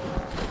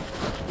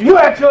 You're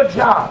at your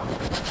job.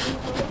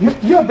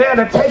 You're there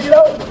to take it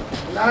over.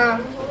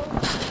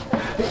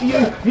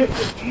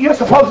 You're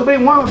supposed to be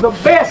one of the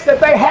best that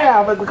they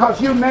have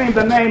because you named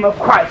the name of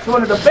Christ.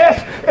 One of the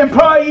best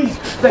employees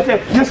that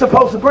you're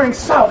supposed to bring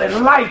salt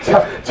and light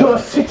to a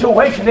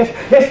situation.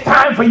 It's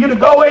time for you to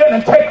go in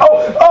and take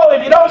over. Oh,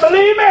 if you don't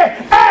believe me,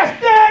 ask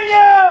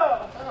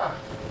Daniel.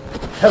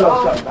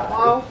 Hello,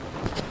 somebody.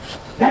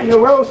 Daniel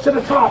rose to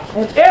the top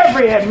in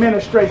every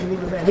administration he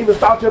was in. He was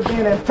thought to have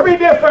been in 3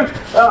 different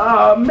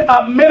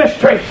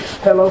administrations.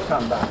 Hello,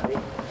 somebody.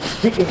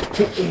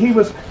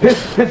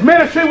 His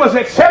ministry was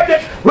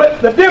accepted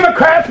with the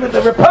Democrats, with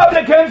the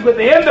Republicans, with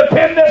the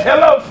Independents.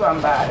 Hello,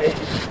 somebody.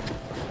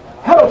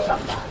 Hello,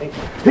 somebody.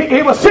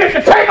 He was sent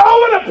to take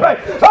over the place.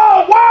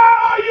 Oh, why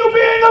are you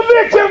being a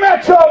victim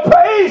at your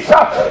place?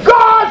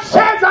 God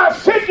says I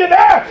sent you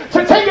there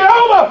to take it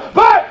over,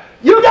 but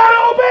you got to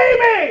obey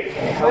me.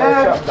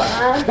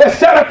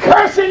 Instead of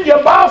cursing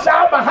your boss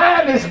out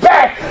behind his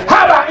back,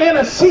 how about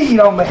intercede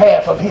on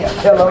behalf of him?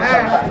 Hello,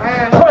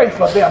 somebody. Pray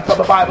for them, for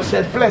the Bible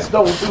says, bless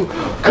those who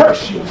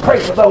curse you. Pray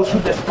for those who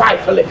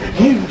despitefully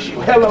use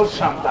you. Hello,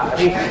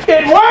 somebody.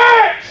 It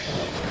works.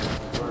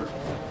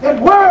 It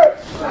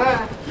works.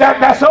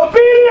 That's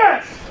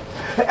obedience.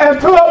 And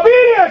through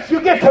obedience,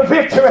 you get the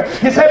victory.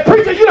 You say,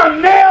 preacher, you done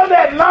nailed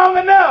that long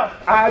enough.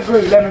 I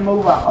agree. Let me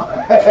move on.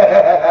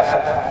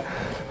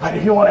 But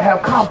if you want to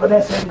have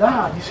confidence in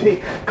God, you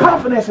see,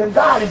 confidence in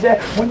God is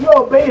that when you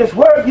obey His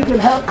word, you can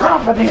have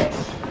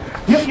confidence.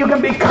 You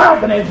can be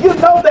confident. You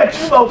know that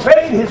you've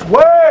obeyed His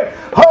word.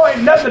 Oh,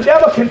 ain't nothing the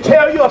devil can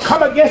tell you or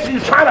come against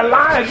you, trying to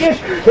lie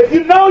against you. If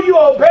you know you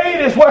obeyed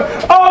His word,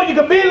 oh, you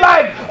can be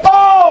like,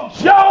 oh,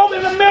 Job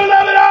in the middle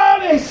of it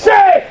all and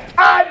say,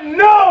 I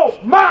know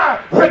my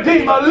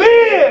Redeemer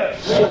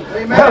lives.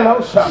 Amen. Hello,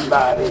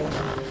 somebody.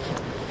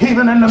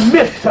 Even in the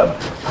midst of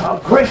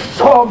great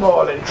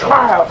turmoil and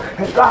trial.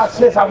 And God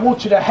says, I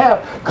want you to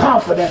have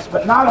confidence.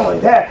 But not only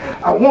that,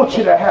 I want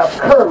you to have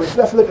courage.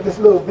 Let's look at this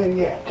little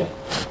vignette.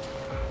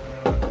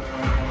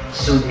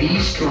 So be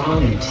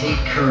strong and take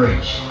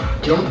courage.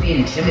 Don't be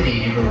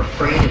intimidated or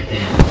afraid of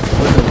them.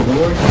 For the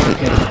Lord your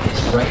God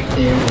is right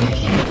there with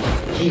you.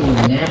 He will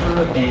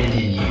never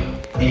abandon you,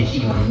 and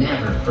He will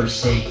never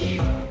forsake you.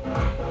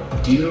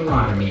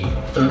 Deuteronomy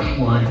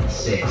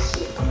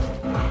 31:6.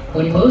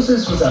 When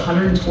Moses was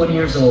 120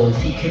 years old,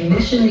 he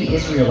commissioned the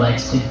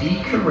Israelites to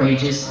be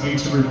courageous and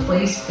to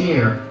replace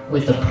fear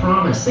with the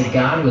promise that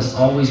God was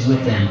always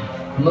with them.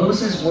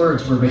 Moses'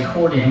 words were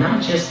recorded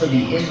not just for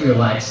the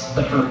Israelites,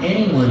 but for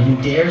anyone who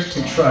dares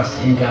to trust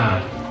in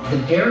God. The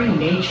very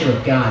nature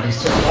of God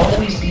is to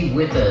always be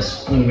with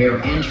us when we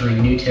are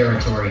entering new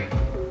territory.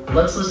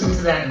 Let's listen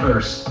to that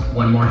verse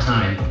one more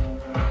time.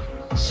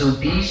 So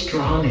be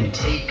strong and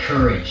take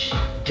courage.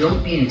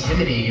 Don't be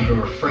intimidated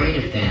or afraid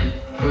of them.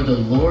 For the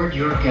Lord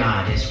your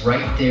God is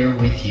right there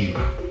with you.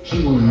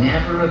 He will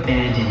never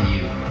abandon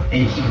you,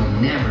 and He will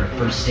never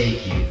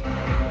forsake you.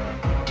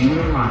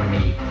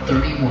 Deuteronomy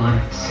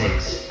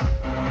 31:6.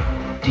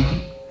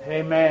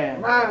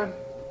 Amen.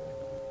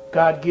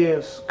 God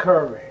gives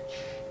courage.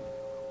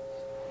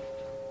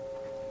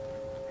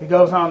 He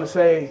goes on to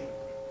say,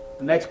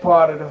 the next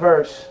part of the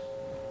verse,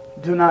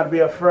 do not be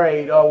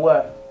afraid or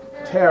what?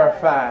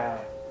 Terrified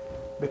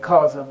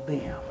because of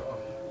them.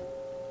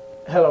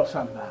 Hello,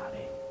 somebody.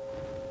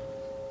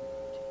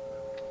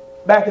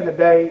 Back in the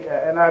day,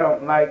 and I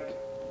don't like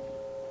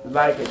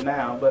it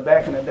now, but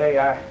back in the day,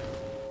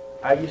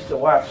 I used to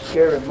watch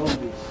scary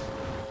movies.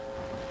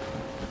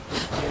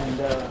 And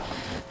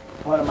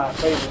one of my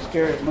favorite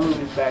scary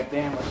movies back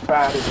then was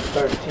Friday the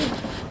 13th.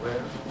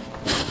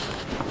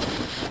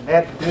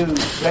 That dude,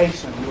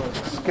 Jason, was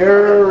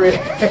scary.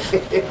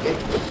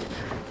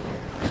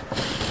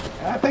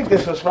 I think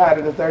this was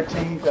Friday the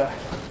 13th.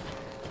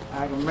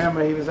 I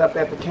remember he was up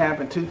at the camp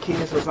and two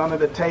kids was under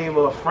the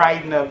table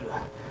frightened of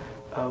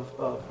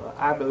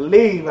I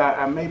believe,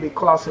 I may be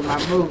crossing my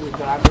movies,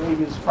 but I believe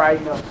he was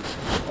frightened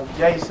of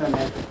Jason.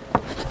 And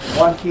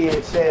one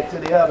kid said to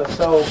the other,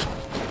 so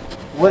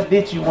what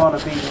did you want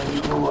to be when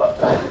you grew up?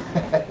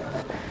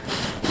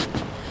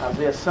 Because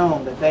they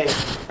assumed that they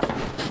was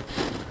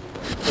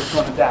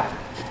going to die.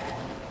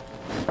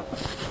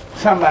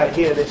 Somebody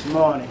here this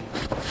morning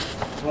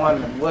is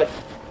wondering what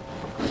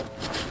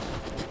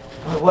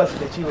was it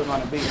that you were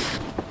going to be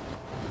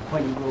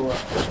when you grew up?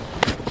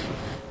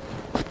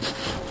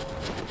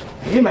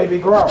 You may be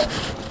grown.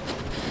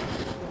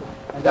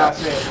 And God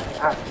said,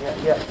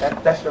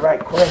 that's the right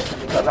question,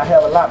 because I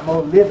have a lot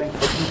more living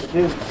for you to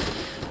do.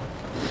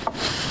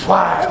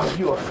 Why are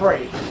you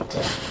afraid?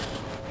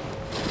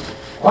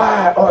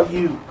 Why are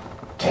you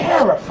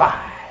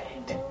terrified?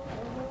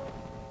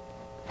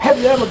 Have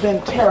you ever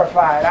been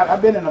terrified?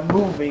 I've been in a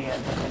movie,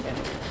 and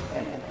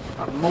in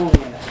the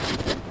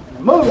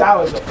movie I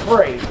was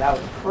afraid. I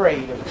was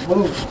afraid of the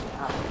movie.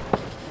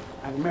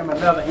 I remember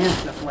another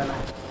instance when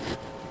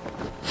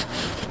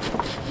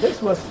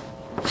this was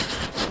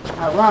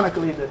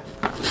ironically the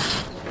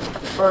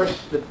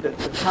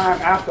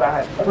time after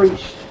I had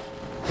preached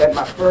at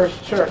my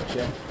first church,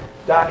 and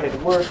God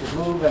had worked and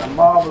moved in a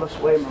marvelous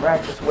way,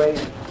 miraculous way.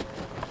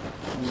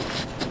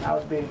 And I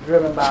was being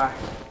driven by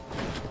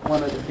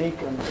one of the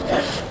deacons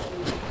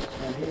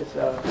and his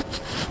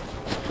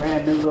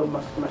brand new little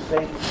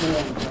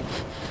Mercedes-Benz.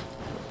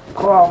 The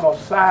car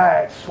almost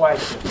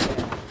sideswiped it.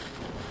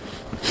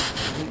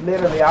 He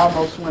literally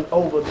almost went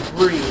over the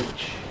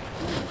bridge.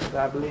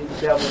 I believe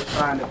the devil was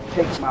trying to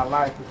take my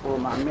life before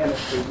my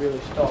ministry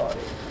really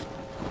started.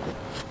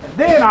 And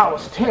then I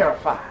was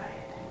terrified,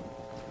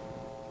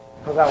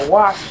 because I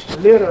watched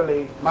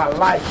literally my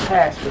life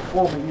pass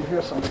before me. You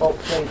hear some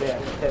folks say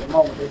that at that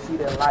moment they see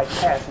their life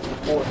passing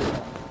before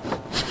them.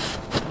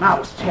 And I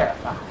was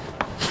terrified.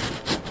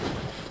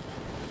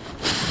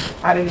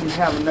 I didn't even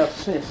have enough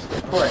sense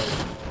to pray.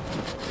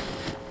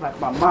 Like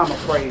my mama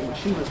prayed when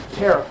she was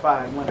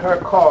terrified when her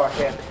car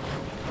had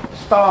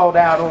stalled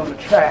out on the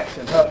tracks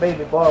and her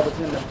baby boy was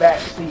in the back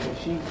seat, and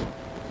she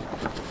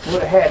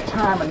would have had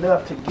time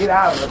enough to get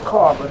out of the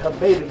car, but her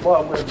baby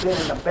boy would have been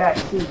in the back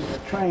seat and the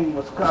train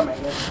was coming.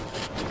 And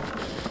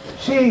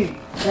she,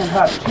 in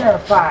her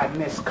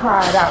terrifiedness,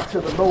 cried out to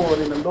the Lord,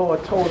 and the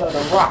Lord told her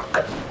to rock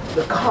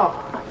the car.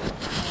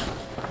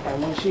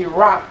 And when she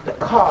rocked the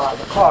car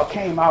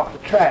came off the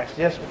tracks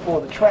just before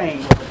the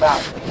train was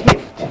about to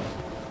hit it.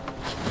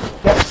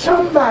 There's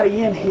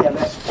somebody in here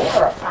that's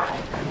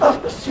terrified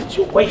of the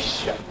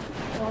situation.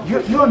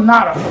 You're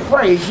not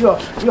afraid. You're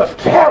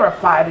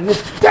terrified, and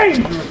it's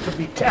dangerous to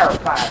be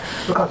terrified,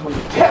 because when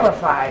you're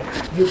terrified,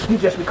 you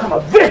just become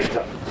a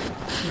victim.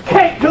 You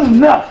can't do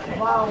nothing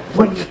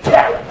when you're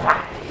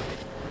terrified.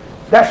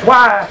 That's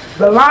why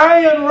the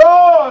lion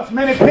roars.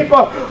 Many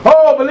people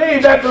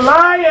believe that the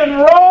lion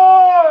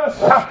roars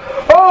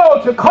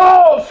to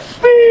cause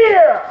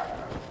fear.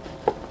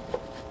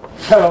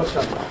 Hello,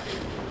 somebody.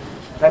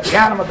 That the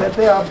animal that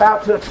they are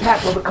about to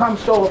attack will become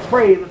so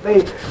afraid that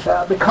they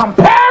become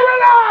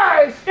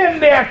paralyzed in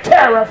their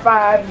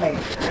terrified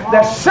nature.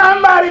 That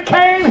somebody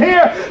came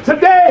here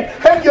today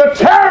and you're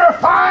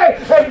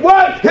terrified at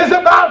what is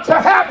about to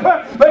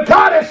happen, but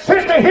God has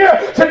sent me here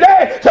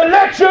today to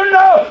let you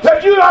know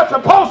that you are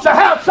supposed to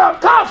have some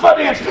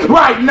confidence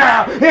right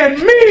now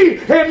in me,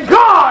 in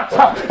God,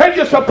 and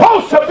you're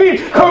supposed to be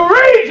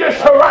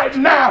courageous right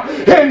now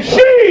in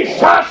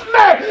Jesus'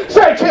 name.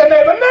 Say to your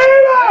neighbor,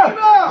 neighbor,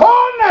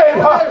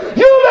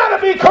 you better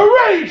be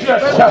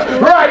courageous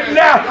right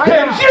now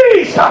in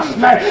Jesus'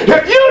 name.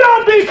 If you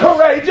don't be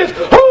courageous,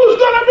 who's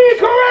going to be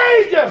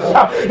courageous?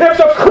 If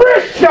the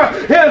Christian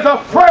is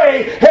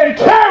afraid and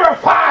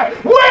terrified,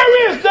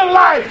 where is the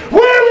light?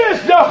 Where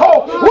is the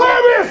hope?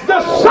 Where is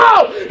the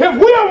salt? If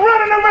we're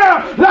running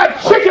around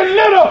like Chicken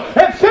Little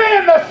and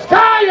saying the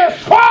sky is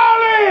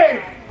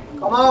falling.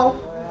 Come on.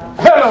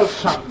 Hello,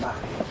 somebody.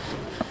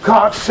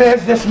 God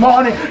says this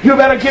morning, you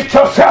better get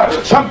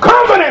yourself some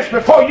confidence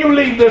before you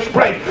leave this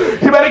place.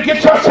 You better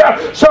get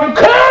yourself some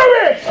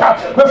courage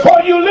before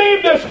you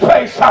leave this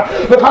place,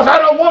 because I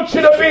don't want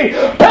you to be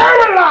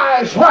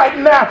paralyzed right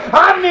now.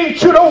 I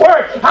need you to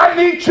work. I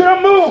need you to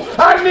move.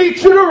 I need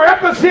you to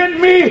represent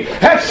me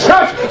at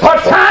such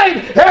a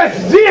time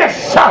as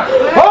this.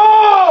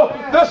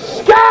 The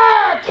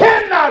sky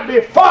cannot be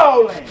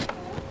falling.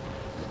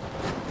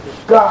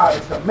 God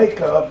is the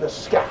maker of the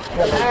sky.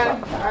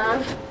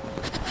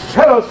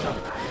 Hello,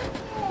 somebody.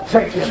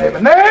 Say to your neighbor,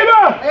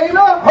 neighbor,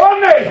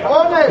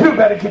 you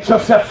better get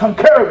yourself some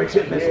courage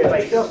in this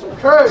place.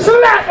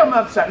 Slap them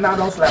upside. No,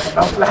 don't slap them.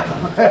 Don't slap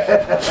them.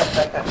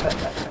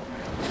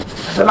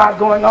 There's a lot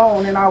going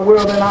on in our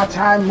world, in our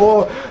time,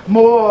 more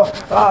more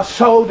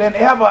so than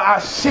ever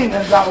I've seen.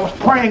 As I was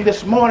praying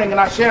this morning, and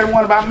I shared with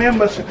one of our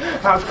members,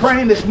 I was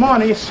praying this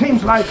morning, it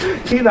seems like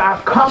either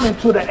I've come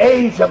into the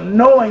age of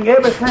knowing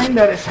everything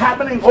that is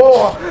happening,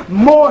 or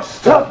more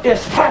stuff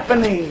is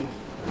happening.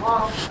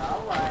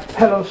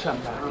 Hello,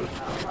 somebody.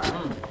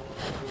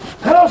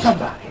 Hello,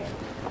 somebody.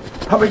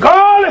 But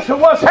regardless of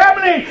what's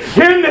happening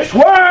in this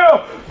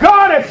world,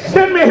 God has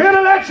sent me here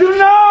to let you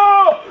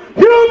know,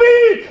 you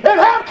be and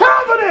have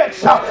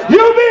confidence.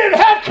 You be and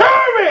have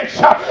courage,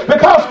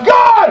 because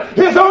God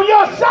is on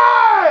your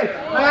side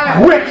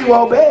when you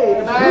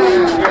obey.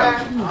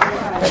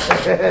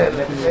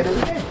 Let me say it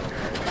again.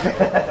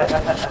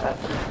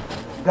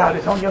 God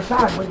is on your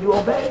side when you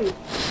obey.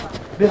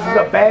 This is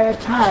a bad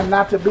time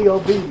not to be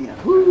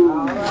obedient.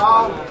 Woo.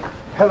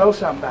 Hello,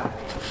 somebody.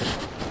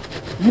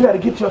 You got to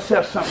get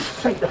yourself some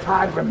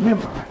sanctified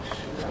remembrance.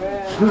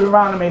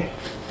 Deuteronomy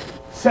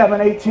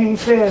 7:18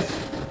 says,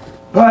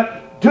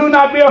 but do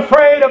not be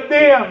afraid of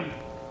them.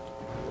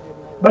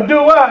 But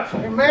do what?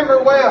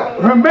 Remember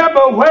well.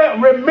 Remember well.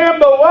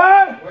 Remember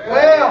what?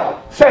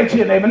 Well. Say to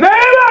your neighbor,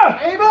 neighbor.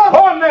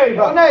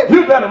 Neighbor. Neighbor.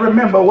 You better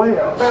remember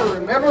well. You better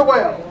remember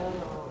well.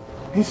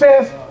 He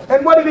says,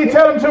 and what did he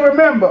tell him to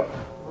remember?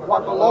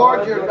 What the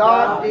Lord your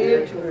God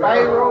did to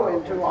Pharaoh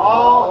and to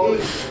all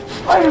Egypt.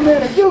 Wait a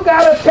minute, you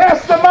got a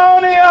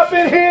testimony up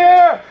in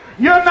here.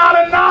 You're not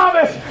a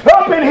novice.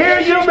 Up in here,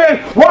 you've been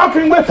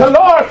walking with the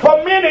Lord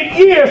for many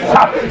years.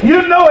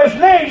 You know His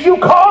name. You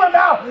call Him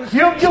out.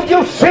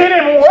 You see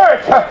Him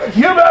work.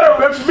 You better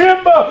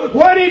remember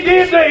what He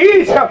did to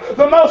Egypt,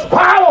 the most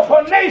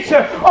powerful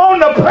nation on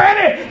the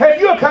planet,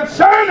 and you're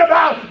concerned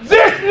about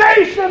this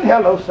nation.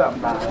 Hello,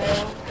 somebody.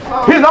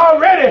 He's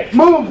already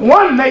moved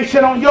one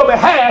nation on your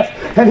behalf,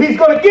 and He's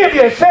going to give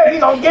you, it says He's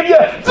going to give you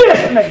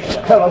this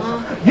nation. Hello.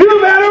 You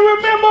better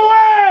remember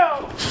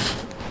well.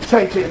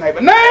 Say to your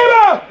neighbor,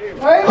 neighbor!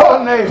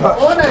 Neighbor.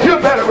 You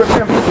better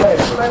remember well.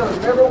 You better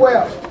remember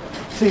well.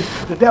 See,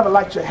 the devil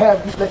likes to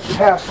let you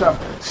have some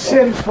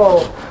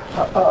sinful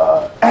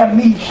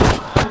amnesia.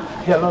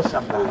 Hello,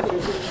 somebody.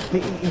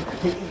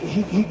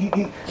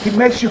 He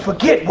makes you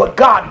forget what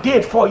God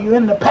did for you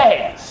in the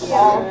past.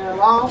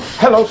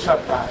 Hello,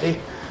 somebody.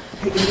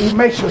 He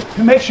makes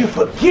you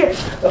forget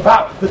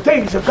about the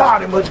things of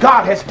God and what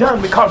God has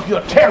done because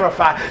you're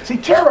terrified. See,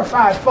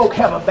 terrified folk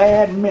have a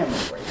bad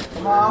memory.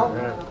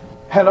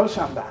 Hello,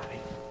 somebody.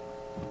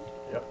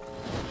 Yep.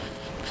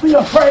 When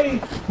you're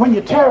afraid, when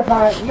you're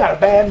terrified, you got a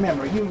bad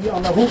memory. You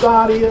don't know who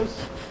God is.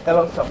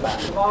 Hello,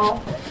 somebody.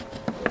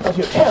 Because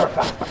you're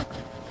terrified.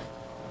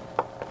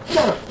 You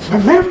gotta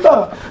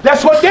remember,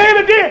 that's what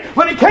David did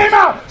when he came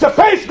out to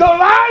face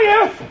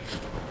Goliath.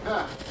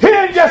 He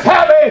didn't just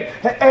have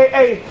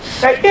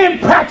an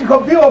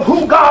impractical view of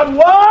who God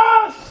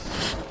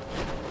was.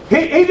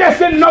 He just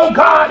didn't know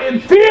God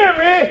in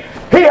theory.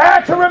 He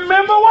had to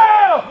remember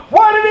well.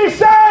 What did he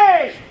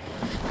say?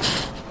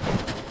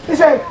 He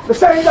said, the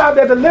same God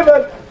that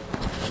delivered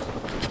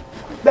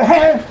the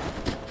hand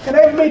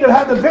enabled me to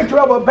have the victory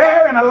over a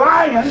bear and a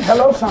lion.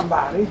 Hello,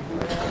 somebody.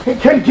 He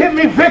can give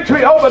me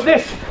victory over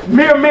this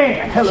mere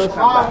man. Hello,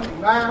 somebody.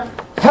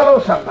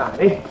 Hello,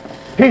 somebody.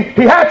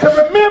 He had to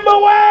remember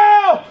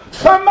well.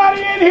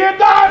 Somebody in here,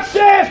 God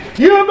says,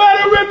 you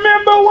better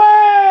remember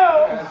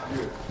well.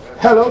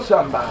 Hello,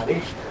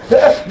 somebody.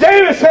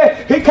 David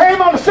said, he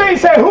came on the scene and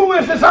said, who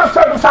is this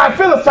uncircumcised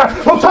Philistine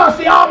who taunts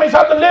the armies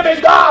of the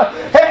living God?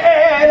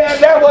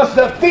 And there was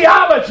the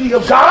theology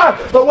of God,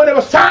 but when it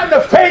was time to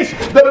face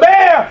the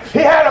bear, he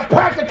had a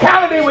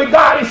practicality with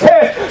God. He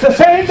says, the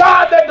same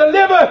God that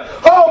delivered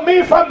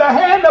me from the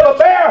hand of a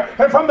bear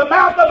and from the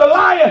mouth of the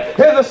lion is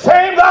the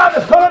same God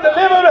that's going to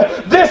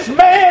deliver this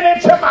man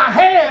into my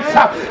hands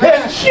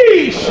in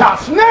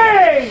Jesus'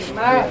 name.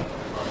 Amen.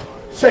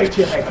 Say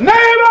to your neighbor,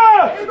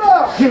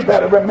 neighbor, you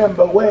better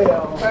remember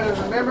well. Better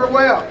remember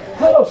well.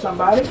 Hello,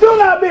 somebody. Do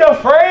not be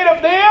afraid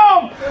of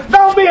them.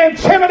 Don't be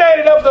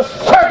intimidated of the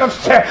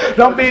circumstance.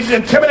 Don't be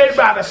intimidated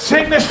by the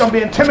sickness. Don't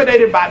be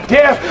intimidated by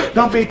death.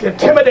 Don't be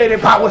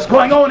intimidated by what's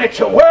going on at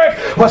your work,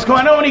 what's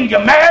going on in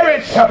your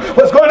marriage,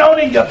 what's going on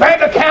in your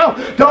bank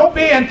account. Don't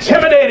be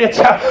intimidated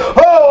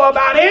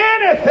about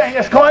anything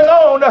that's going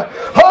on.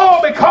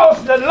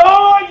 Because the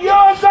Lord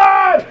your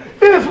God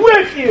is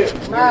with you.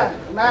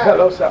 Amen.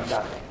 Hello,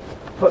 somebody.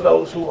 For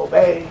those who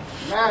obey.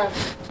 Amen.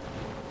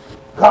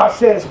 God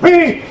says,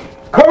 be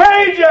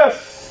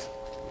courageous.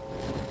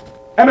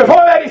 And before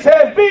that, He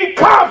says, be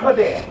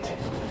confident.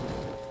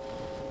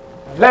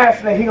 And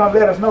lastly, He's going to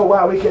let us know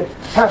why we can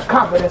have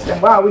confidence and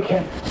why we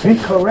can be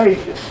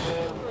courageous.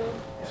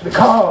 It's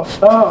because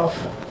of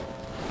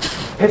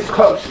His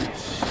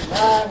closeness.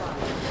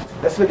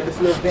 Let's look at this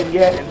little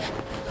vignette.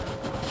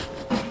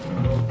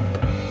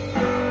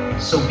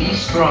 So be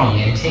strong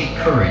and take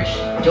courage.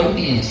 Don't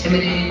be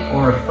intimidated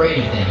or afraid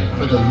of them,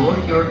 for the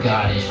Lord your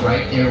God is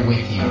right there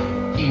with you.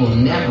 He will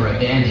never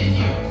abandon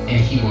you, and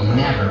He will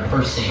never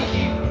forsake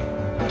you.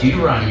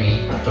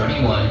 Deuteronomy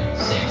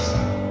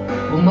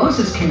 31:6. Well,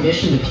 Moses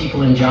commissioned the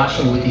people in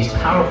Joshua with these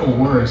powerful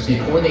words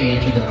before they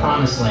entered the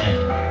promised land.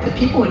 The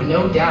people would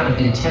no doubt have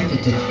been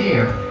tempted to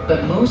fear,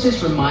 but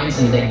Moses reminds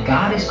them that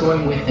God is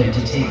going with them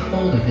to take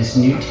hold of this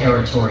new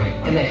territory,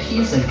 and that he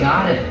is a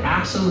God of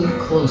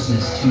absolute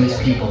closeness to his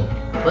people.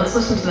 Let's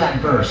listen to that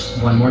verse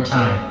one more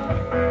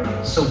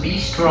time. So be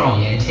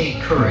strong and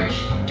take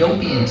courage. Don't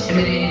be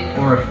intimidated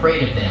or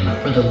afraid of them,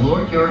 for the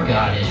Lord your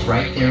God is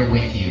right there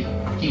with you.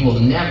 He will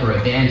never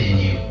abandon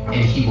you,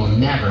 and he will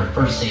never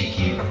forsake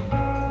you.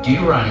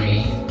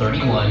 Deuteronomy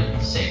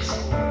 31:6.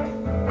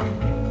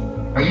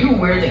 Are you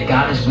aware that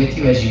God is with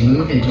you as you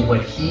move into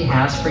what he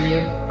has for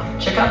you?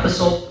 Check out the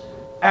soul.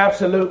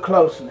 Absolute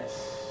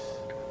closeness.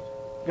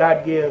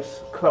 God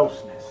gives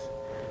closeness.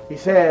 He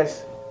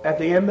says at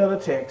the end of the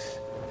text,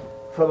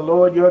 for the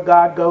Lord your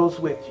God goes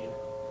with you.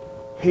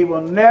 He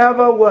will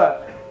never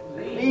what?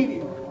 Leave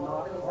you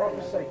or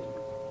forsake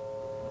you.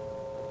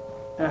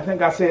 And I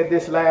think I said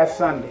this last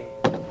Sunday.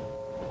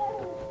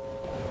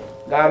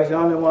 God is the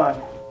only one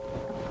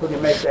who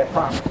can make that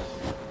promise.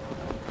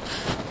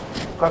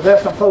 Because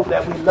there's some folk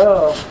that we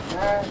love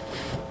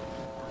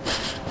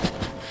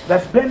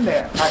that's been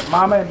there, like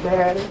mama and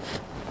daddy.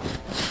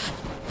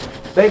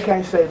 They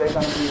can't say they're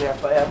going to be there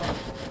forever.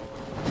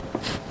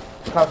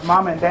 Because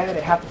mama and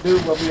daddy have to do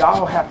what we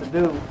all have to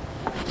do.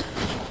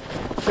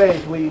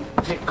 Say we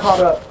get caught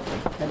up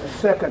in the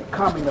second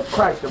coming of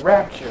Christ, the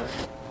rapture,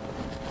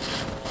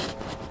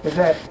 is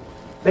that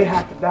they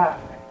have to die.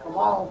 Come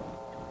on.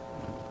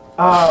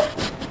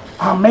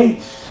 Our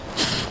mates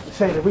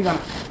say that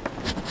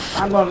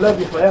I'm going to love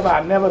you forever.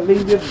 I'll never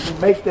leave you. We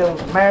make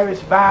those marriage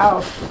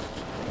vows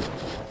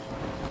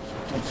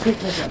in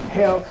sickness and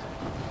health,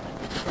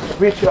 the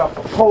rich or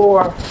the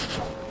poor.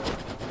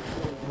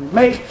 We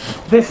make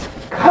this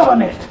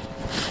covenant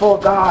before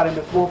God and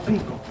before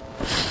people.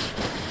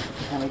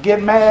 And we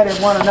get mad at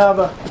one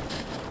another.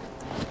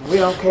 We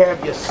don't care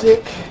if you're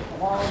sick.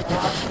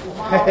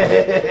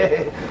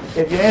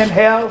 If you're in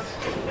health,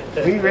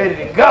 we ready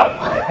to go.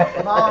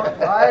 Come on,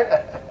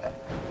 right?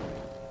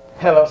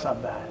 Hello,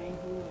 somebody.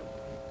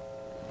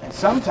 And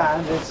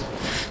sometimes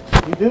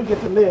you do get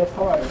to live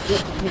forever,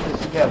 just to keep us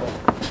together.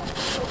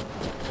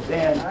 But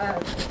then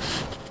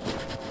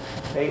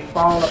they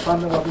fall up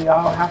under what we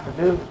all have to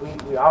do.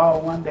 We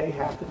all one day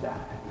have to die.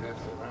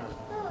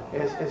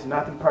 It's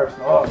nothing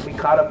personal. Oh, be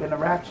caught up in the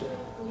rapture.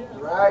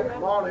 Right,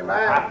 come on,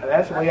 amen.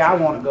 That's the way I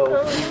want to go.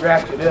 Be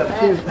raptured up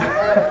too.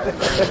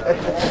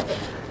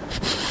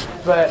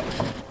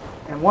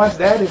 And once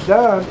that is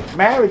done,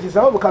 marriage is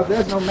over because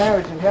there's no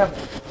marriage in heaven.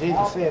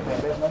 Jesus said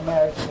that. There's no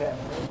marriage in heaven.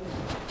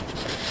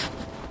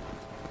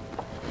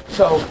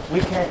 So we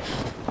can't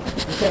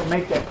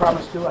make that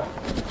promise to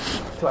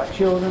our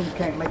children. We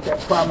can't make that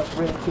promise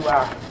really to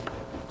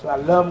our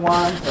loved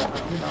ones,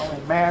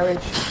 in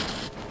marriage.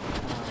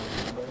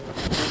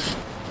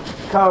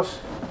 Because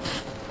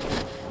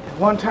at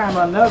one time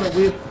or another,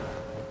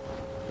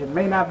 it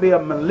may not be a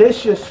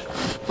malicious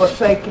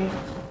forsaking,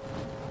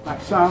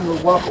 like some will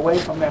walk away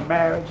from their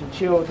marriage and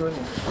children.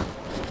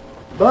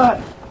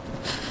 But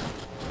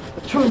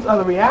the truth of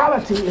the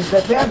reality is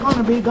that they're going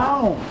to be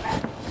gone.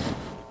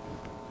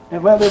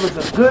 And whether it was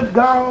a good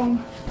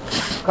gone,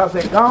 because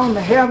they're gone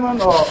to heaven,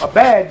 or a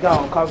bad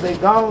gone, because they're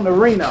gone to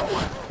Reno.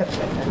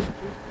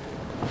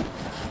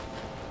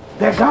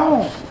 They're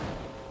gone.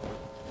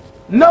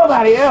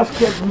 Nobody else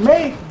can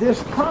make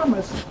this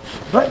promise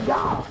but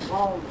God.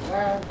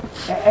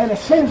 And it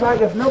seems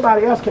like if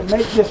nobody else can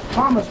make this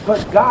promise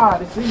but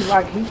God, it seems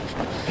like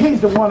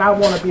he's the one I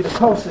want to be the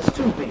closest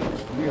to me.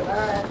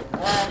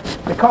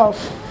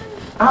 Because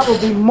I will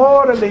be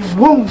mortally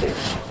wounded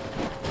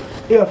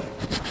if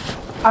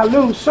I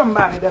lose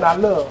somebody that I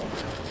love.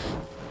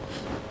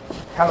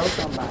 Hello,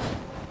 somebody.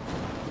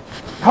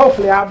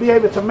 Hopefully I'll be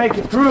able to make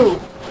it through.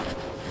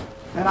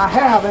 And I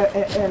have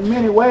in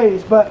many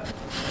ways, but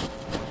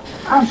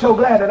I'm so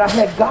glad that I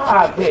had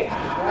God there,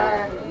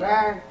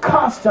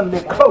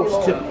 constantly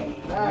close to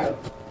me.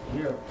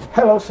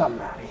 Hello,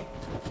 somebody.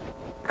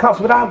 Because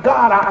without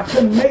God, I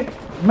couldn't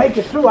make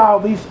it through all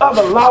these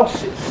other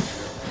losses.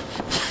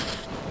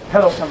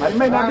 Hello, somebody. It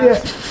may not be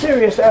as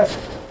serious as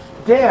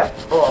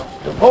death or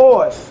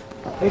divorce.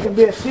 It can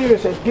be as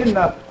serious as getting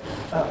a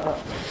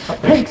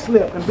pink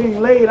slip and being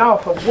laid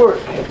off of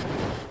work,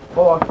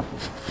 or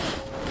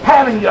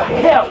having your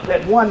health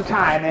at one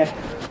time and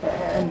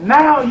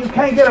now you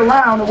can't get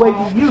around the way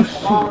you used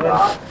to.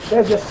 And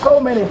there's just so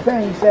many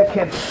things that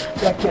can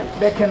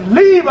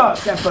leave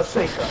us and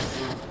forsake us.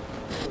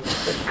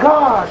 But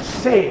God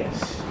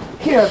says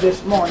here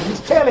this morning,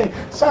 He's telling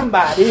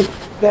somebody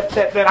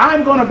that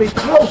I'm going to be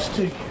close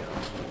to you.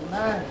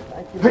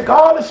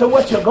 Regardless of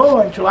what you're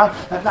going through.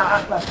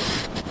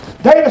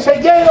 David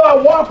said, yea, though I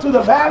walk through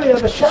the valley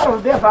of the shadow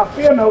of death, I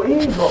fear no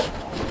evil.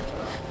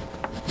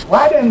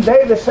 Why didn't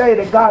David say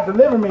that God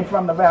delivered me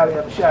from the valley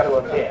of the shadow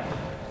of death?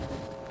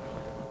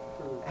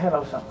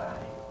 Hello,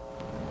 somebody.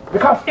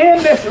 Because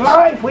in this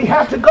life, we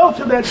have to go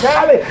to that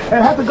valley,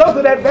 and have to go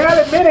to that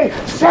valley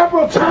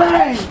several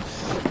times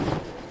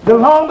The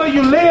longer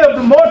you live,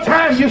 the more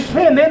time you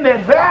spend in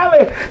that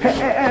valley.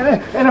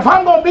 And if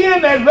I'm going to be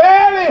in that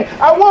valley,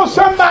 I want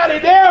somebody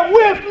there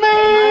with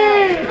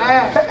me.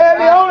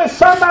 And the only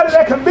somebody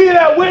that can be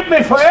there with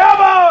me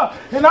forever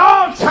in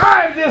all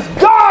times is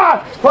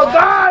God. For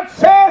God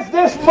says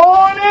this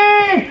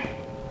morning,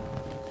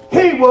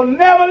 He will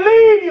never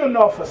leave you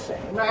nor forsake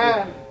you.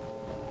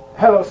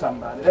 Hello,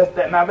 somebody.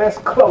 Now that's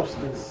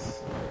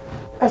closeness.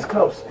 That's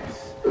closeness.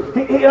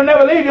 He'll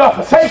never leave you or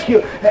forsake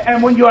you.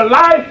 And when your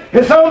life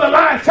is on the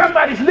line,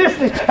 somebody's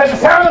listening at the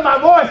sound of my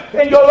voice,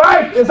 and your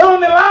life is on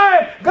the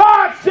line,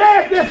 God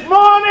says this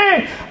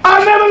morning,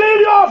 I'll never leave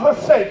you or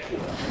forsake you.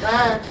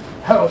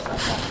 Hello,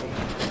 somebody.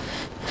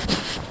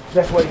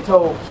 That's what He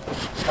told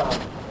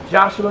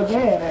Joshua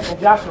again. And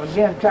Joshua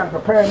again kind of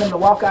preparing them to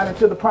walk out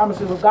into the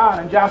promises of God.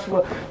 In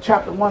Joshua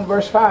chapter 1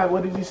 verse 5,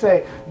 what did He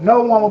say?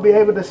 No one will be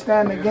able to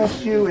stand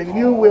against you, and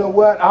you will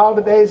what? All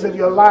the days of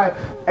your life.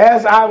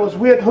 As I was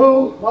with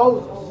who?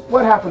 Moses.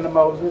 What happened to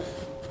Moses?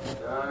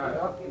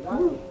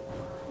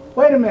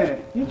 Wait a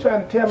minute. You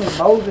trying to tell me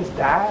Moses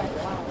died?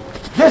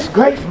 This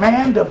great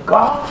man of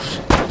God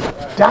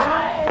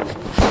died?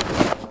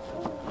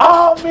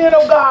 All men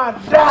of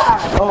God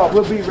died or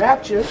will be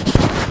raptured.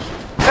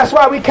 That's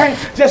why we can't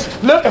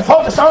just look and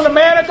focus on the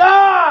man of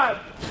God.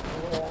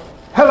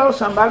 Hello,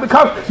 somebody.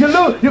 Because you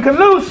can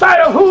lose sight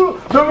of who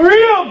the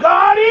real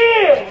God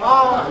is.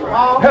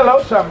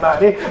 Hello,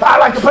 somebody. I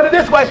like to put it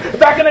this way.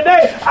 Back in the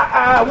day,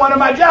 one of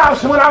my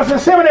jobs when I was in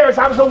seminaries,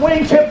 I was a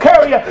wingtip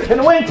carrier. And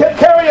the wingtip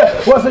carrier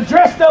was a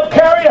dressed-up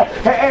carrier.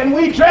 And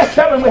we dressed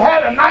up and we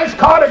had a nice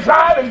car to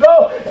drive and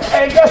go.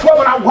 And guess what?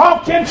 When I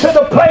walked into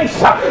the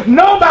place,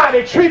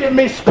 nobody treated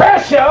me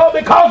special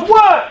because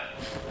what?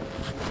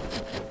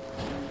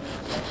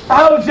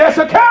 I was just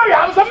a carrier.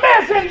 I was a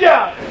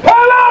messenger.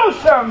 Hello,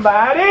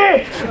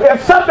 somebody.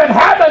 If something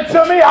happened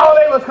to me, all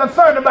they was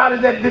concerned about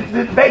is that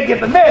they get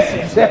the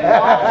message.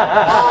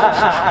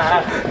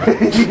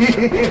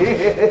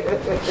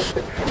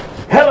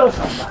 Hello,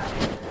 somebody.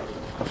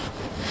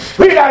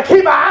 We got to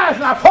keep our eyes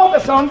and our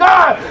focus on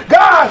God.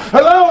 God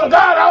alone,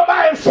 God all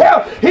by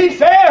Himself. He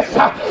says,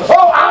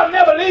 oh, I'll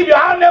never leave you.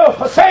 I'll never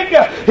forsake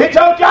you. He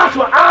told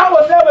Joshua, I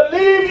will never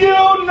leave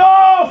you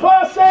nor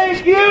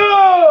forsake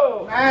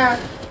you. Man.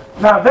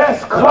 Now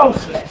that's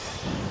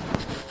closeness.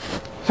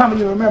 Some of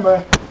you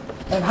remember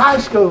in high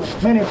school,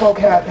 many folk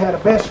had a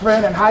best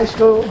friend in high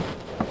school.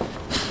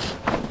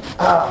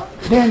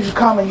 Then you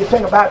come and you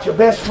think about your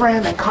best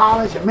friend in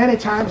college, and many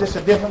times it's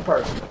a different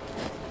person.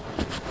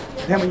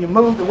 Then when you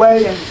moved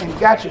away and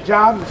got your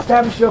job and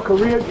established your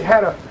career, you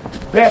had a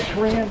best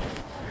friend.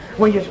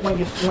 When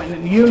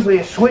usually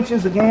it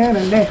switches again,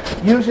 and then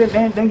you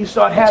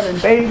start having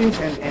babies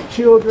and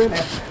children,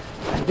 and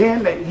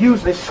then they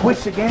usually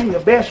switch again,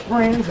 your best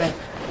friends, and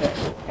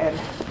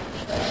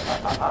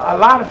a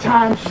lot of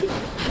times,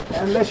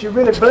 unless you're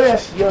really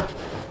blessed, your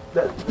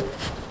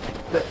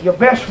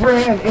best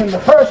friend in the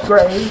first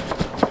grade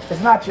is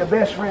not your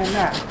best friend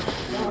now.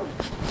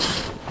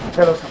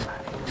 Hello,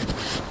 somebody.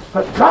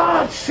 But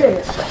God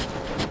says,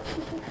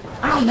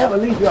 I'll never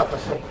leave you or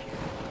forsake you.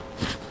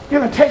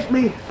 You're going to take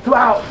me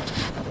throughout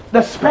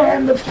the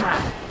span of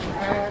time.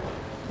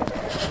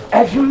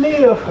 As you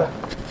live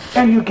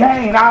and you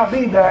gain, I'll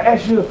be there.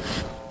 As you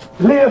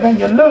live and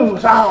you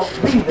lose, I'll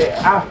be there.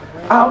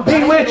 I'll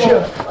be with you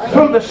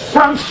through the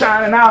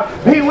sunshine, and I'll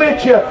be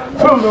with you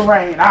through the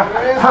rain.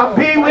 I'll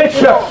be with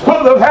you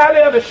through the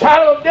valley of the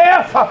shadow of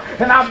death,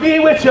 and I'll be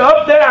with you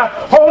up there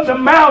on the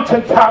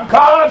mountaintop.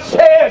 God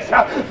says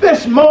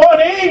this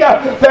morning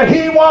that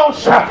He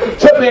wants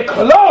to be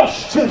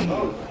close to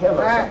you.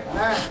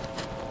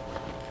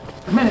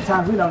 Many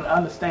times we don't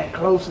understand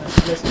closeness.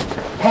 It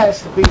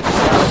has to be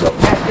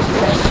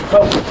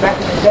back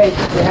in the day,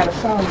 they had a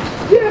song,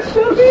 just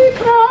to be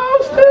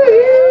close to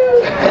you.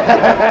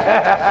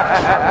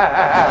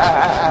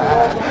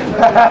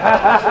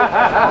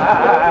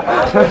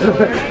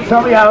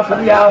 Some of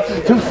y'all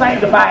too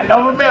sanctified,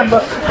 don't remember.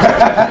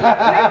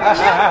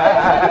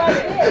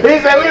 He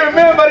said, we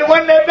remember, but it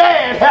wasn't that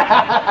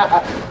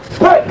bad.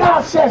 But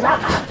God says,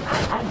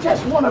 I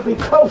just want to be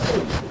close to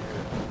you.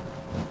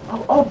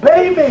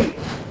 Obey me,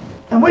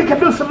 and we can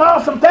do some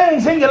awesome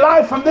things in your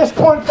life from this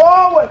point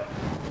forward.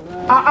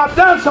 I've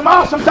done some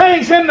awesome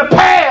things in the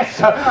past,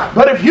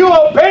 but if you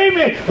obey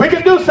me, we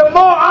can do some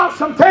more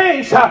awesome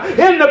things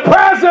in the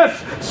present.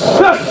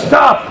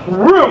 Sister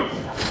Ruth.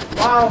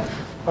 Wow.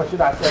 Or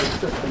should I say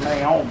Sister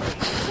Naomi?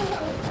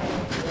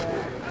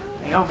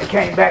 Naomi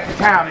came back to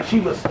town, and she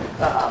was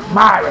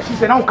Myra. She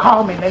said, don't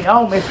call me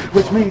Naomi,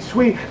 which means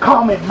sweet.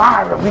 Call me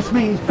Myra, which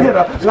means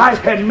bitter.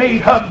 Life had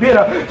made her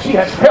bitter. She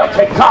had felt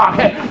that God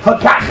had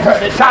forgotten her,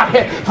 that God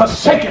had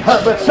forsaken her.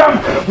 But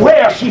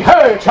somewhere she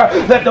heard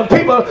that the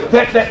people,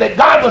 that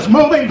God was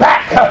moving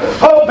back.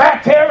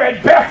 Back there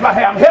at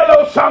Bethlehem.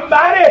 Hello,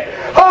 somebody.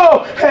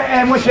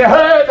 And when she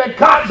heard that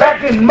God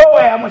back in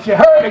Moab, when she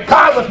heard that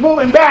God was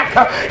moving back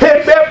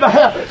in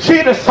Bethlehem,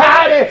 she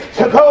decided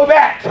to go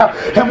back.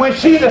 And when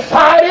she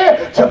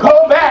decided to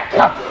go back,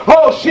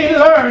 she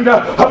learned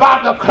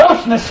about the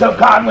closeness of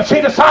God when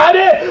she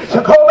decided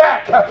to go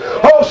back.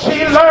 Oh,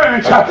 she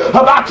learned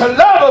about the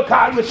love of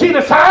God when she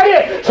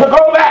decided to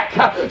go back.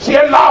 She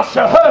had lost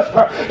her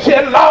husband. She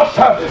had lost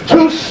her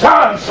 2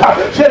 sons.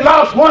 She had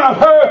lost one of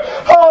her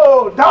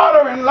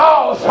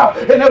daughter-in-laws,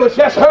 and it was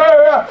just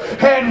her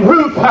and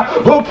Ruth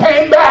who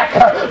came back.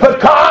 But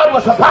God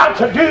was about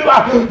to do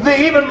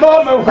the even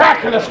more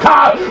miraculous.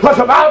 God was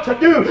about to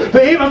do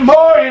the even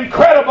more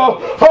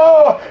incredible.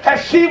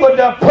 As she would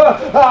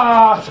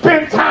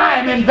spend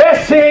time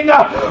investing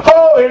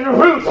in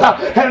Ruth,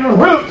 and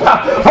Ruth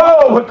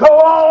would go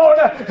on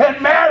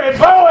and marry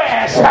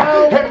Boaz,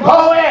 and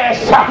Boaz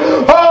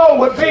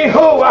would be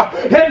who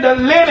in the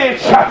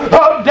lineage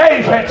of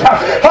David.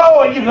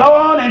 And you go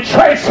on and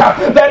trace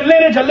that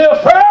lineage a little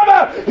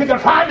further, you can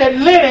find that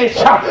lineage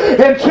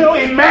into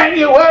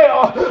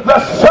Emmanuel, the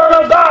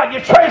Son of God. You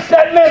trace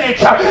that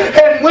lineage,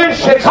 and when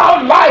she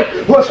thought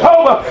life was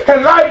over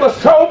and life was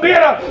so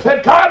bitter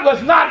that God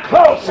was not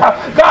close,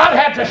 God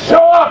had to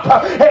show up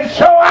and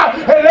show out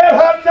and let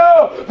her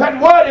know that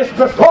what is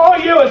before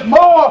you is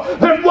more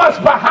than what's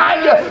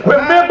behind you.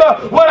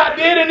 Remember what I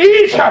did in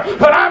Egypt,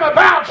 but I'm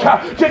about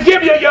to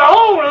give you your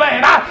own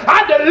land.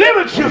 I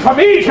delivered you from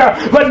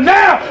Egypt, but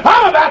now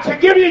I'm about to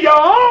give you your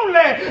own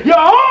land, your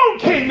own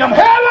kingdom.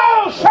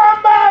 Hello,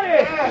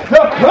 somebody.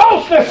 The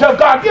closeness of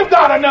God. Give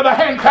God another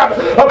hand clap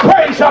of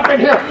praise up in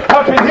here,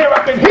 up in here,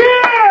 up in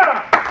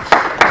here.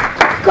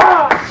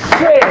 God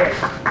said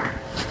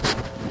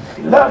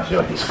He loves you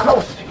and He's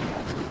close to you.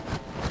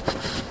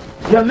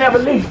 He'll never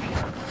leave you.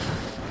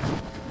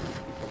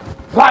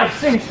 Life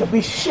seems to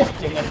be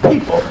shifting, and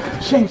people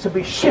seems to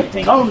be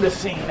shifting on the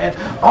scene and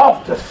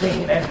off the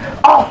scene and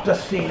off the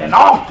scene and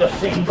off the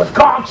scene. But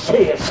God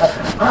says,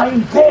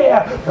 I'm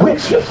there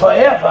with you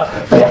forever,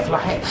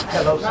 Bethlehem.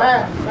 Hello,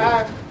 sir.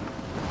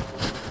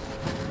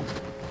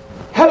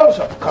 Hello,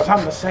 sir. Because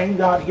I'm the same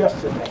God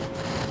yesterday,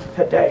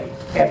 today,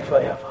 and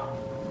forever.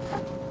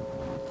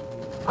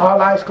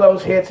 All eyes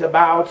closed, heads are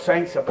bowed,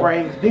 saints are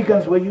praying.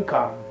 Deacons, will you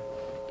come?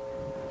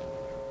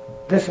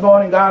 This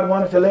morning, God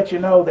wanted to let you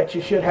know that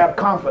you should have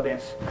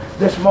confidence.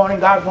 This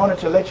morning, God wanted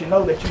to let you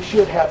know that you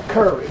should have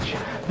courage.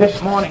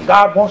 This morning,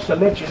 God wants to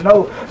let you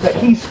know that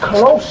He's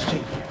close to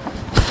you.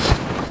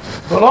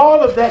 But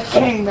all of that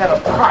came at a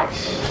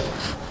price.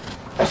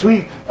 As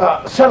we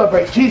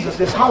celebrate Jesus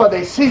this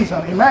holiday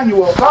season,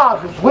 Emmanuel,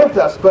 God was with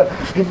us. But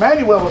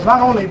Emmanuel was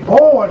not only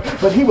born,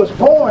 but He was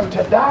born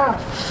to die.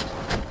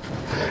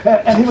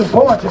 And He was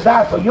born to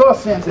die for your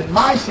sins and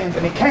my sins.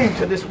 And He came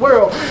to this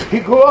world. He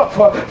grew up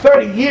for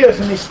 30 years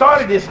and He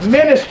started His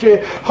ministry.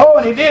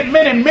 And He did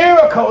many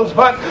miracles.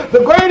 But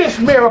the greatest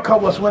miracle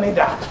was when He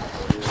died.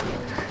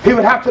 He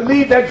would have to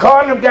leave that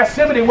Garden of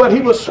Gethsemane where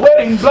He was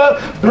sweating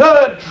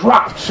blood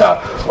drops.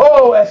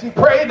 As He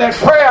prayed that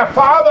prayer,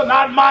 Father,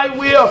 not my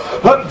will,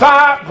 but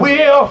Thy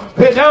will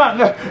be done.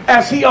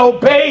 As He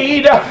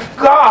obeyed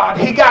God,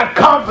 He got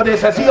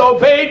confidence. As He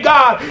obeyed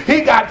God,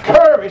 He got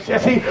courage.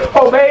 As He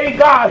obeyed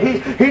God,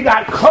 He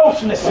got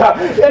closeness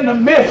in the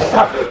midst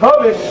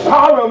of His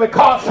sorrow,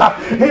 because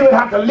He would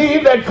have to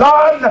leave that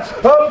Garden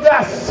of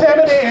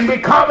Gethsemane and be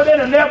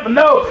confident and never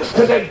know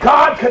that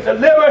God could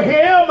deliver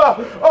Him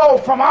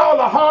from all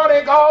the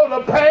heartache, all the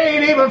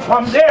pain, even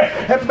from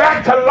death and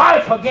back to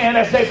life again.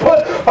 As they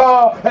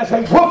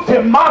whooped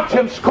Him, mocked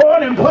Him,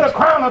 scorned Him, put a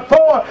crown of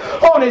thorns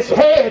on His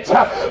head,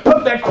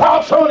 put that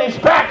cross on His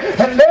back,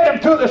 and led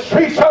Him through the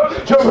streets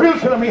of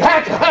Jerusalem. He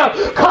had to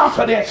have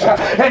confidence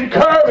and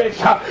courage,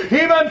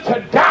 even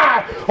to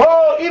die.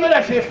 Even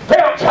as He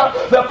felt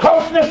the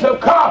closeness of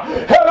God.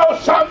 Hello,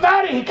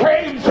 somebody. He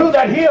came to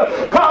that hill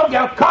called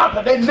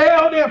Golgotha. They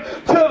nailed Him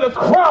to the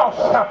cross.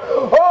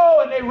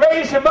 And they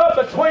raised Him up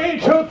between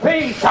two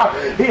thieves.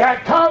 He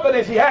had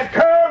confidence. He had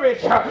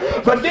courage.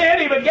 But then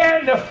he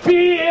began to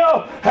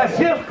feel as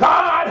if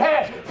God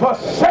had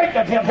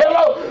forsaken him.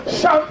 Hello,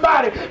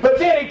 somebody. But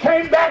then he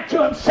came back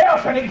to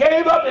himself and he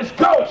gave up his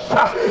ghost.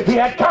 He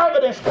had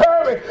confidence,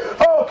 courage,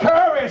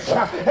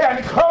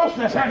 and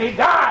closeness, and he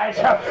dies.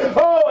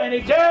 And he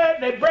died.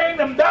 They bring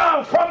him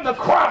down from the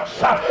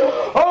cross.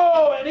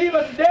 And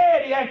even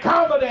dead, he had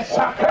confidence,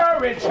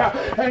 courage,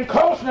 and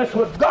closeness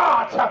with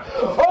God.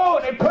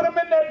 And they put him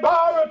in that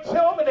borrowed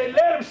tomb, and they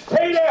let him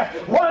stay there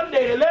 1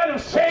 day. They let him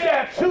stay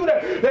there 2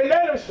 days. They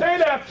let him stay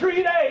there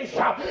 3 days.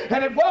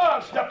 And it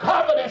was the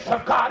confidence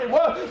of God. It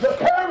was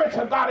the courage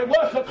of God. It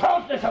was the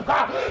closeness of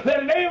God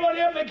that enabled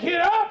him to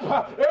get up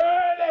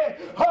early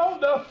on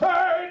the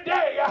third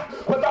day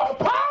with all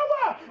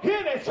power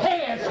in his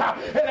hands.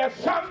 And there's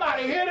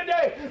somebody here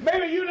today,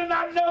 maybe you do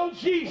not know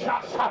Jesus.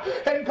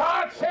 And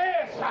God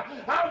says,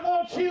 I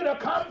want you to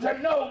come to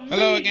know me.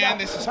 Hello again,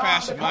 this is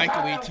Pastor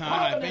Michael Eaton.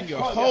 I've been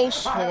your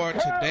host for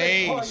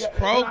today's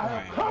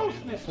program.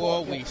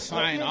 Before we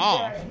sign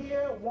off,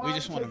 we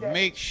just want to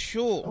make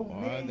sure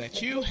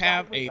that you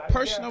have a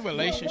personal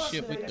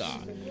relationship with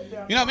God.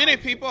 You know, many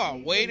people are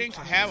waiting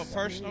to have a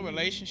personal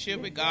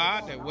relationship with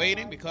God. They're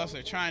waiting because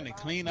they're trying to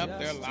clean up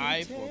their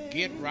life or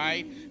get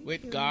right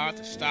with God,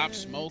 to stop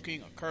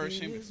smoking or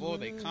cursing before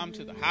they come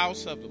to the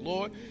house of the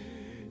Lord.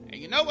 And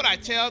you know what I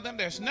tell them?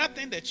 There's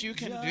nothing that you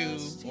can do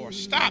or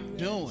stop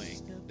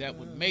doing that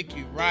would make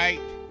you right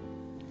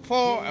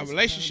for a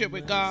relationship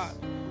with God.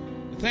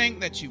 The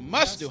thing that you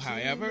must do,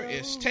 however,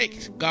 is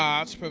take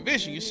God's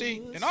provision. You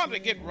see, in order to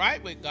get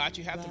right with God,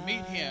 you have to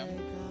meet him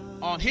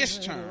on his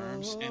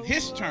terms, and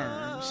his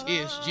terms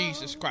is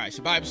Jesus Christ.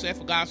 The Bible said,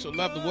 for God so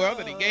loved the world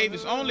that he gave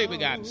his only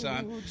begotten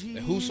Son,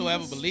 that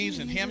whosoever believes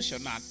in him shall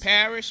not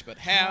perish, but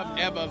have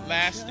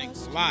everlasting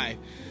life.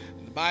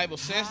 And the Bible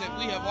says that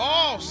we have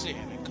all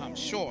sinned and come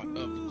short of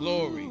the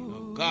glory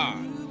of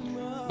God.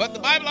 But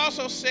the Bible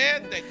also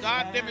said that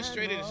God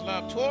demonstrated his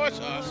love towards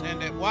us, and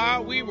that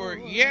while we were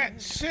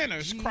yet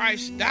sinners,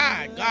 Christ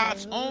died.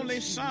 God's only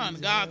Son,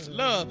 God's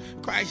love,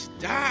 Christ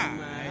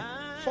died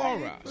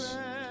for us.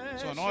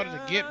 So in order to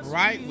get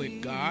right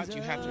with God,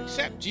 you have to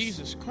accept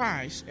Jesus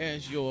Christ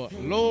as your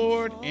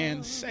Lord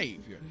and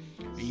Savior.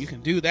 And you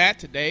can do that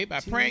today by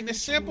praying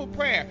this simple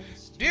prayer.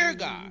 Dear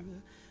God,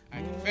 I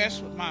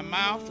confess with my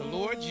mouth the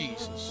Lord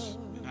Jesus,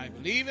 and I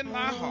believe in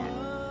my heart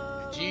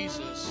that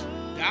Jesus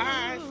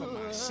died for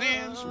my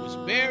sins, was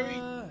buried,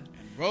 and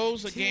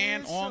rose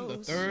again on the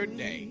third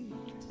day.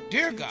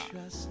 Dear God,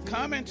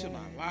 come into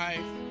my life,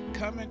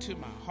 come into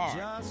my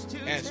heart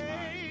as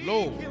my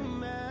Lord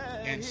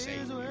and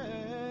Savior.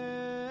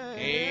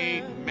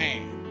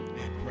 Amen.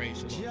 And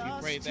praise the Lord. If you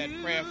prayed that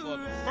prayer for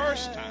the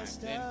first time,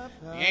 then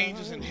the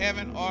angels in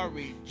heaven are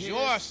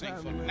rejoicing,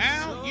 for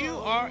now you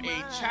are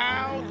a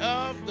child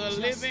of the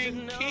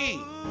living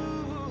King.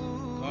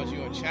 Because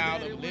you're a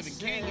child of the living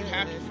King, you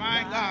have to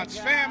find God's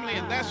family,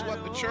 and that's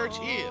what the church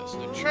is.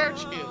 The church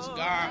is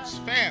God's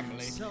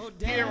family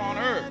here on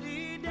earth.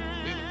 We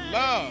would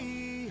love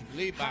to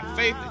believe by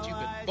faith that you've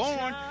been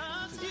born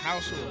into the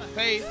household of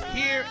faith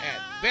here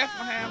at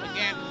Bethlehem.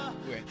 Again,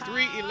 we're at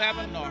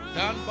 311 North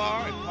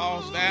Dunbar in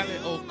Pauls Valley,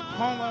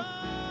 Oklahoma,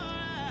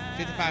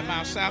 55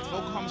 miles south of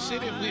Oklahoma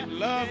City. We'd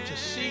love to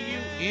see you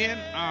in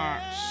our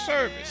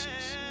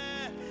services.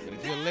 But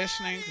if you're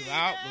listening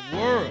throughout the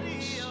world,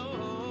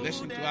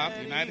 listening throughout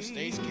the United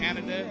States,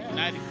 Canada,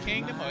 United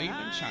Kingdom, or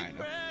even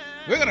China,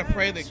 we're going to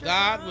pray that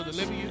God will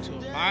deliver you to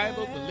a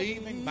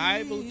Bible-believing,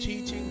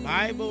 Bible-teaching,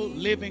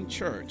 Bible-living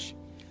church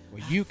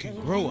where you can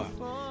grow up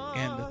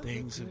in the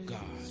things of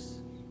God.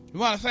 We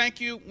want to thank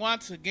you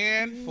once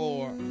again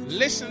for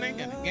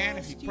listening. And again,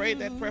 if you prayed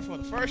that prayer for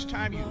the first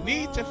time, you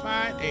need to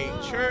find a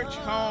church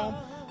home.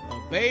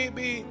 A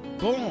baby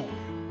born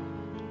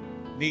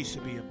needs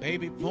to be a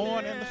baby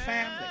born in the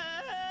family,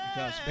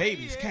 because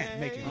babies can't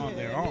make it on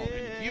their own. And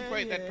if you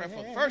prayed that prayer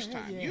for the first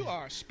time, you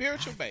are a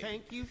spiritual baby,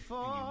 and you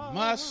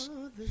must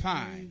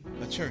find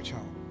a church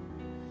home.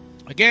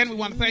 Again, we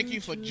want to thank you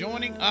for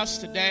joining us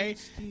today,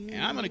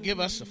 and I'm going to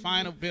give us the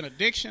final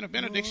benediction. A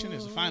benediction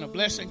is the final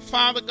blessing.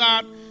 Father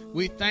God,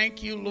 we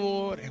thank you,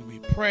 Lord, and we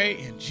pray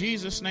in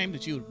Jesus' name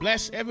that you would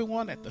bless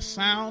everyone at the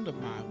sound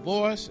of my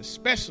voice,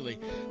 especially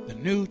the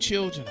new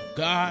children of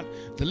God.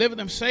 Deliver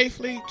them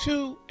safely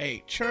to a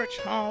church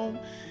home,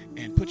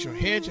 and put your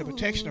hedge of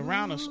protection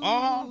around us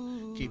all.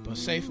 Keep us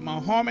safe from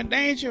all harm and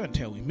danger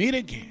until we meet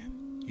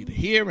again, either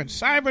here in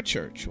Cyber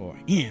Church or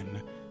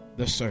in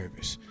the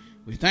service.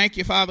 We thank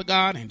you, Father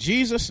God, in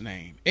Jesus'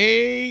 name.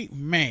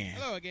 Amen.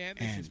 Hello again.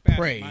 This is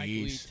Pastor Mike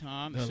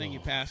Wheaton, the senior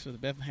pastor of the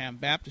Bethlehem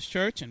Baptist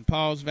Church in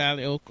Pauls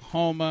Valley,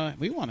 Oklahoma.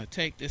 We want to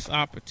take this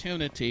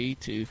opportunity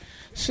to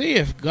see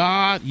if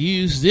God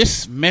used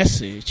this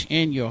message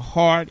in your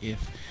heart,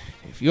 if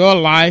your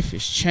life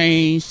is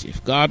changed,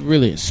 if God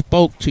really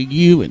spoke to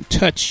you and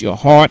touched your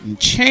heart and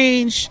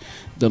changed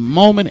the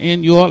moment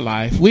in your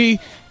life. We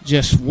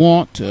just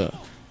want to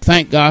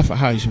thank God for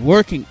how he's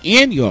working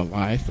in your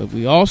life, but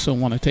we also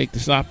want to take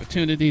this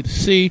opportunity to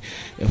see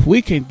if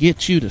we can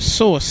get you to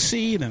sow a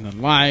seed in the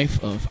life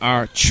of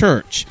our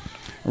church.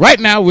 Right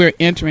now we're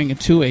entering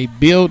into a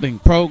building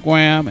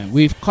program, and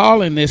we've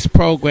calling this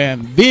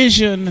program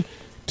Vision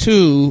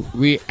to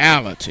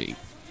Reality.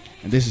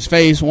 And this is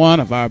phase 1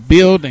 of our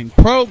building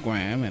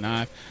program, and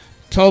I've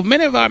told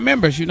many of our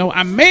members,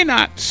 I may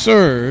not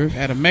serve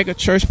at a mega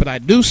church, but I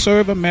do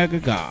serve a mega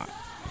God.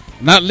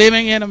 I'm not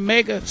living in a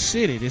mega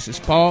city. This is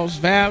Pauls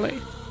Valley.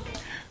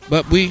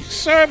 But we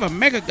serve a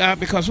mega God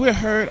because we're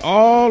heard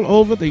all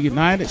over the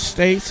United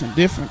States and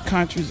different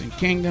countries and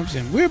kingdoms,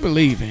 and we're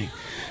believing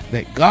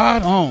that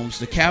God owns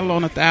the cattle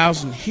on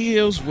 1,000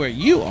 hills where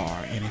you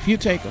are. And if you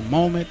take a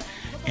moment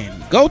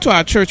and go to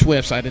our church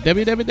website at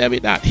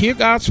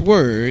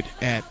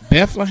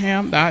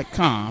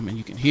www.heargodsword@bethlehem.com, and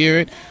you can hear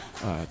it.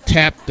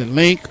 Tap the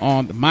link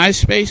on the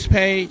MySpace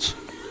page,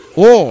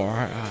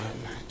 or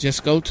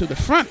just go to the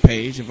front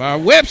page of our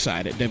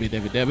website at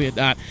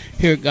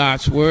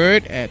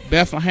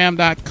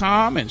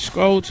www.heargodsword@bethlehem.com and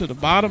scroll to the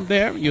bottom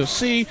there. You'll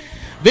see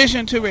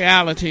Vision to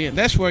Reality, and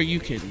that's where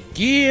you can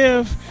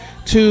give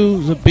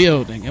to the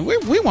building. And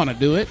we want to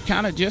do it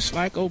kind of just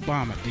like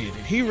Obama did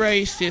it. He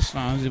raised his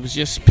funds. It was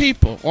just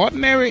people,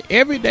 ordinary,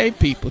 everyday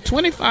people,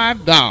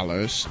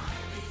 $25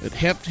 that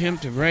helped him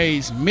to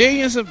raise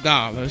millions of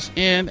dollars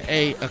in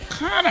a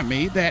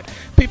economy that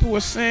people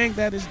were saying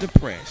that is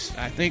depressed.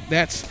 I think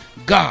that's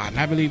God, and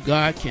I believe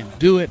God can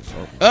do it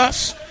for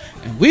us.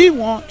 And we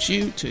want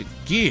you to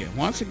give.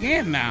 Once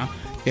again now,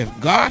 if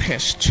God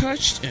has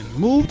touched and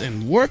moved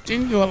and worked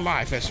in your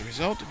life as a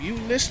result of you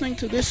listening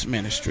to this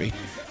ministry,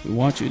 we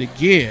want you to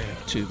give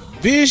to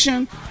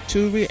Vision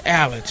to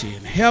Reality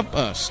and help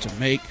us to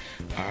make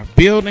our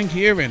building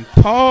here in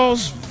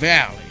Paul's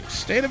Valley,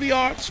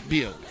 state-of-the-art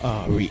build,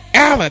 a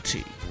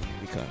reality,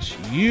 because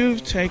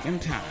you've taken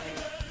time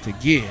to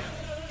give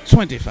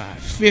 25,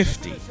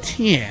 50,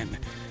 10,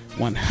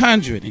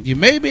 100, and you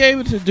may be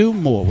able to do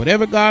more,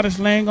 whatever God is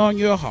laying on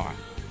your heart.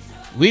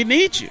 We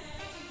need you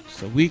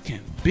so we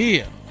can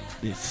build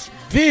this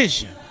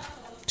vision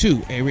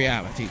to a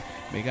reality.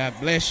 May God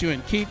bless you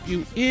and keep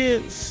you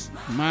is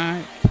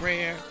my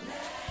prayer.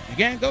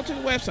 Again, go to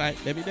the website,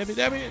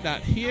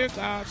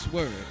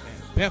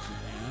 www.heargodsword@Bethlehem.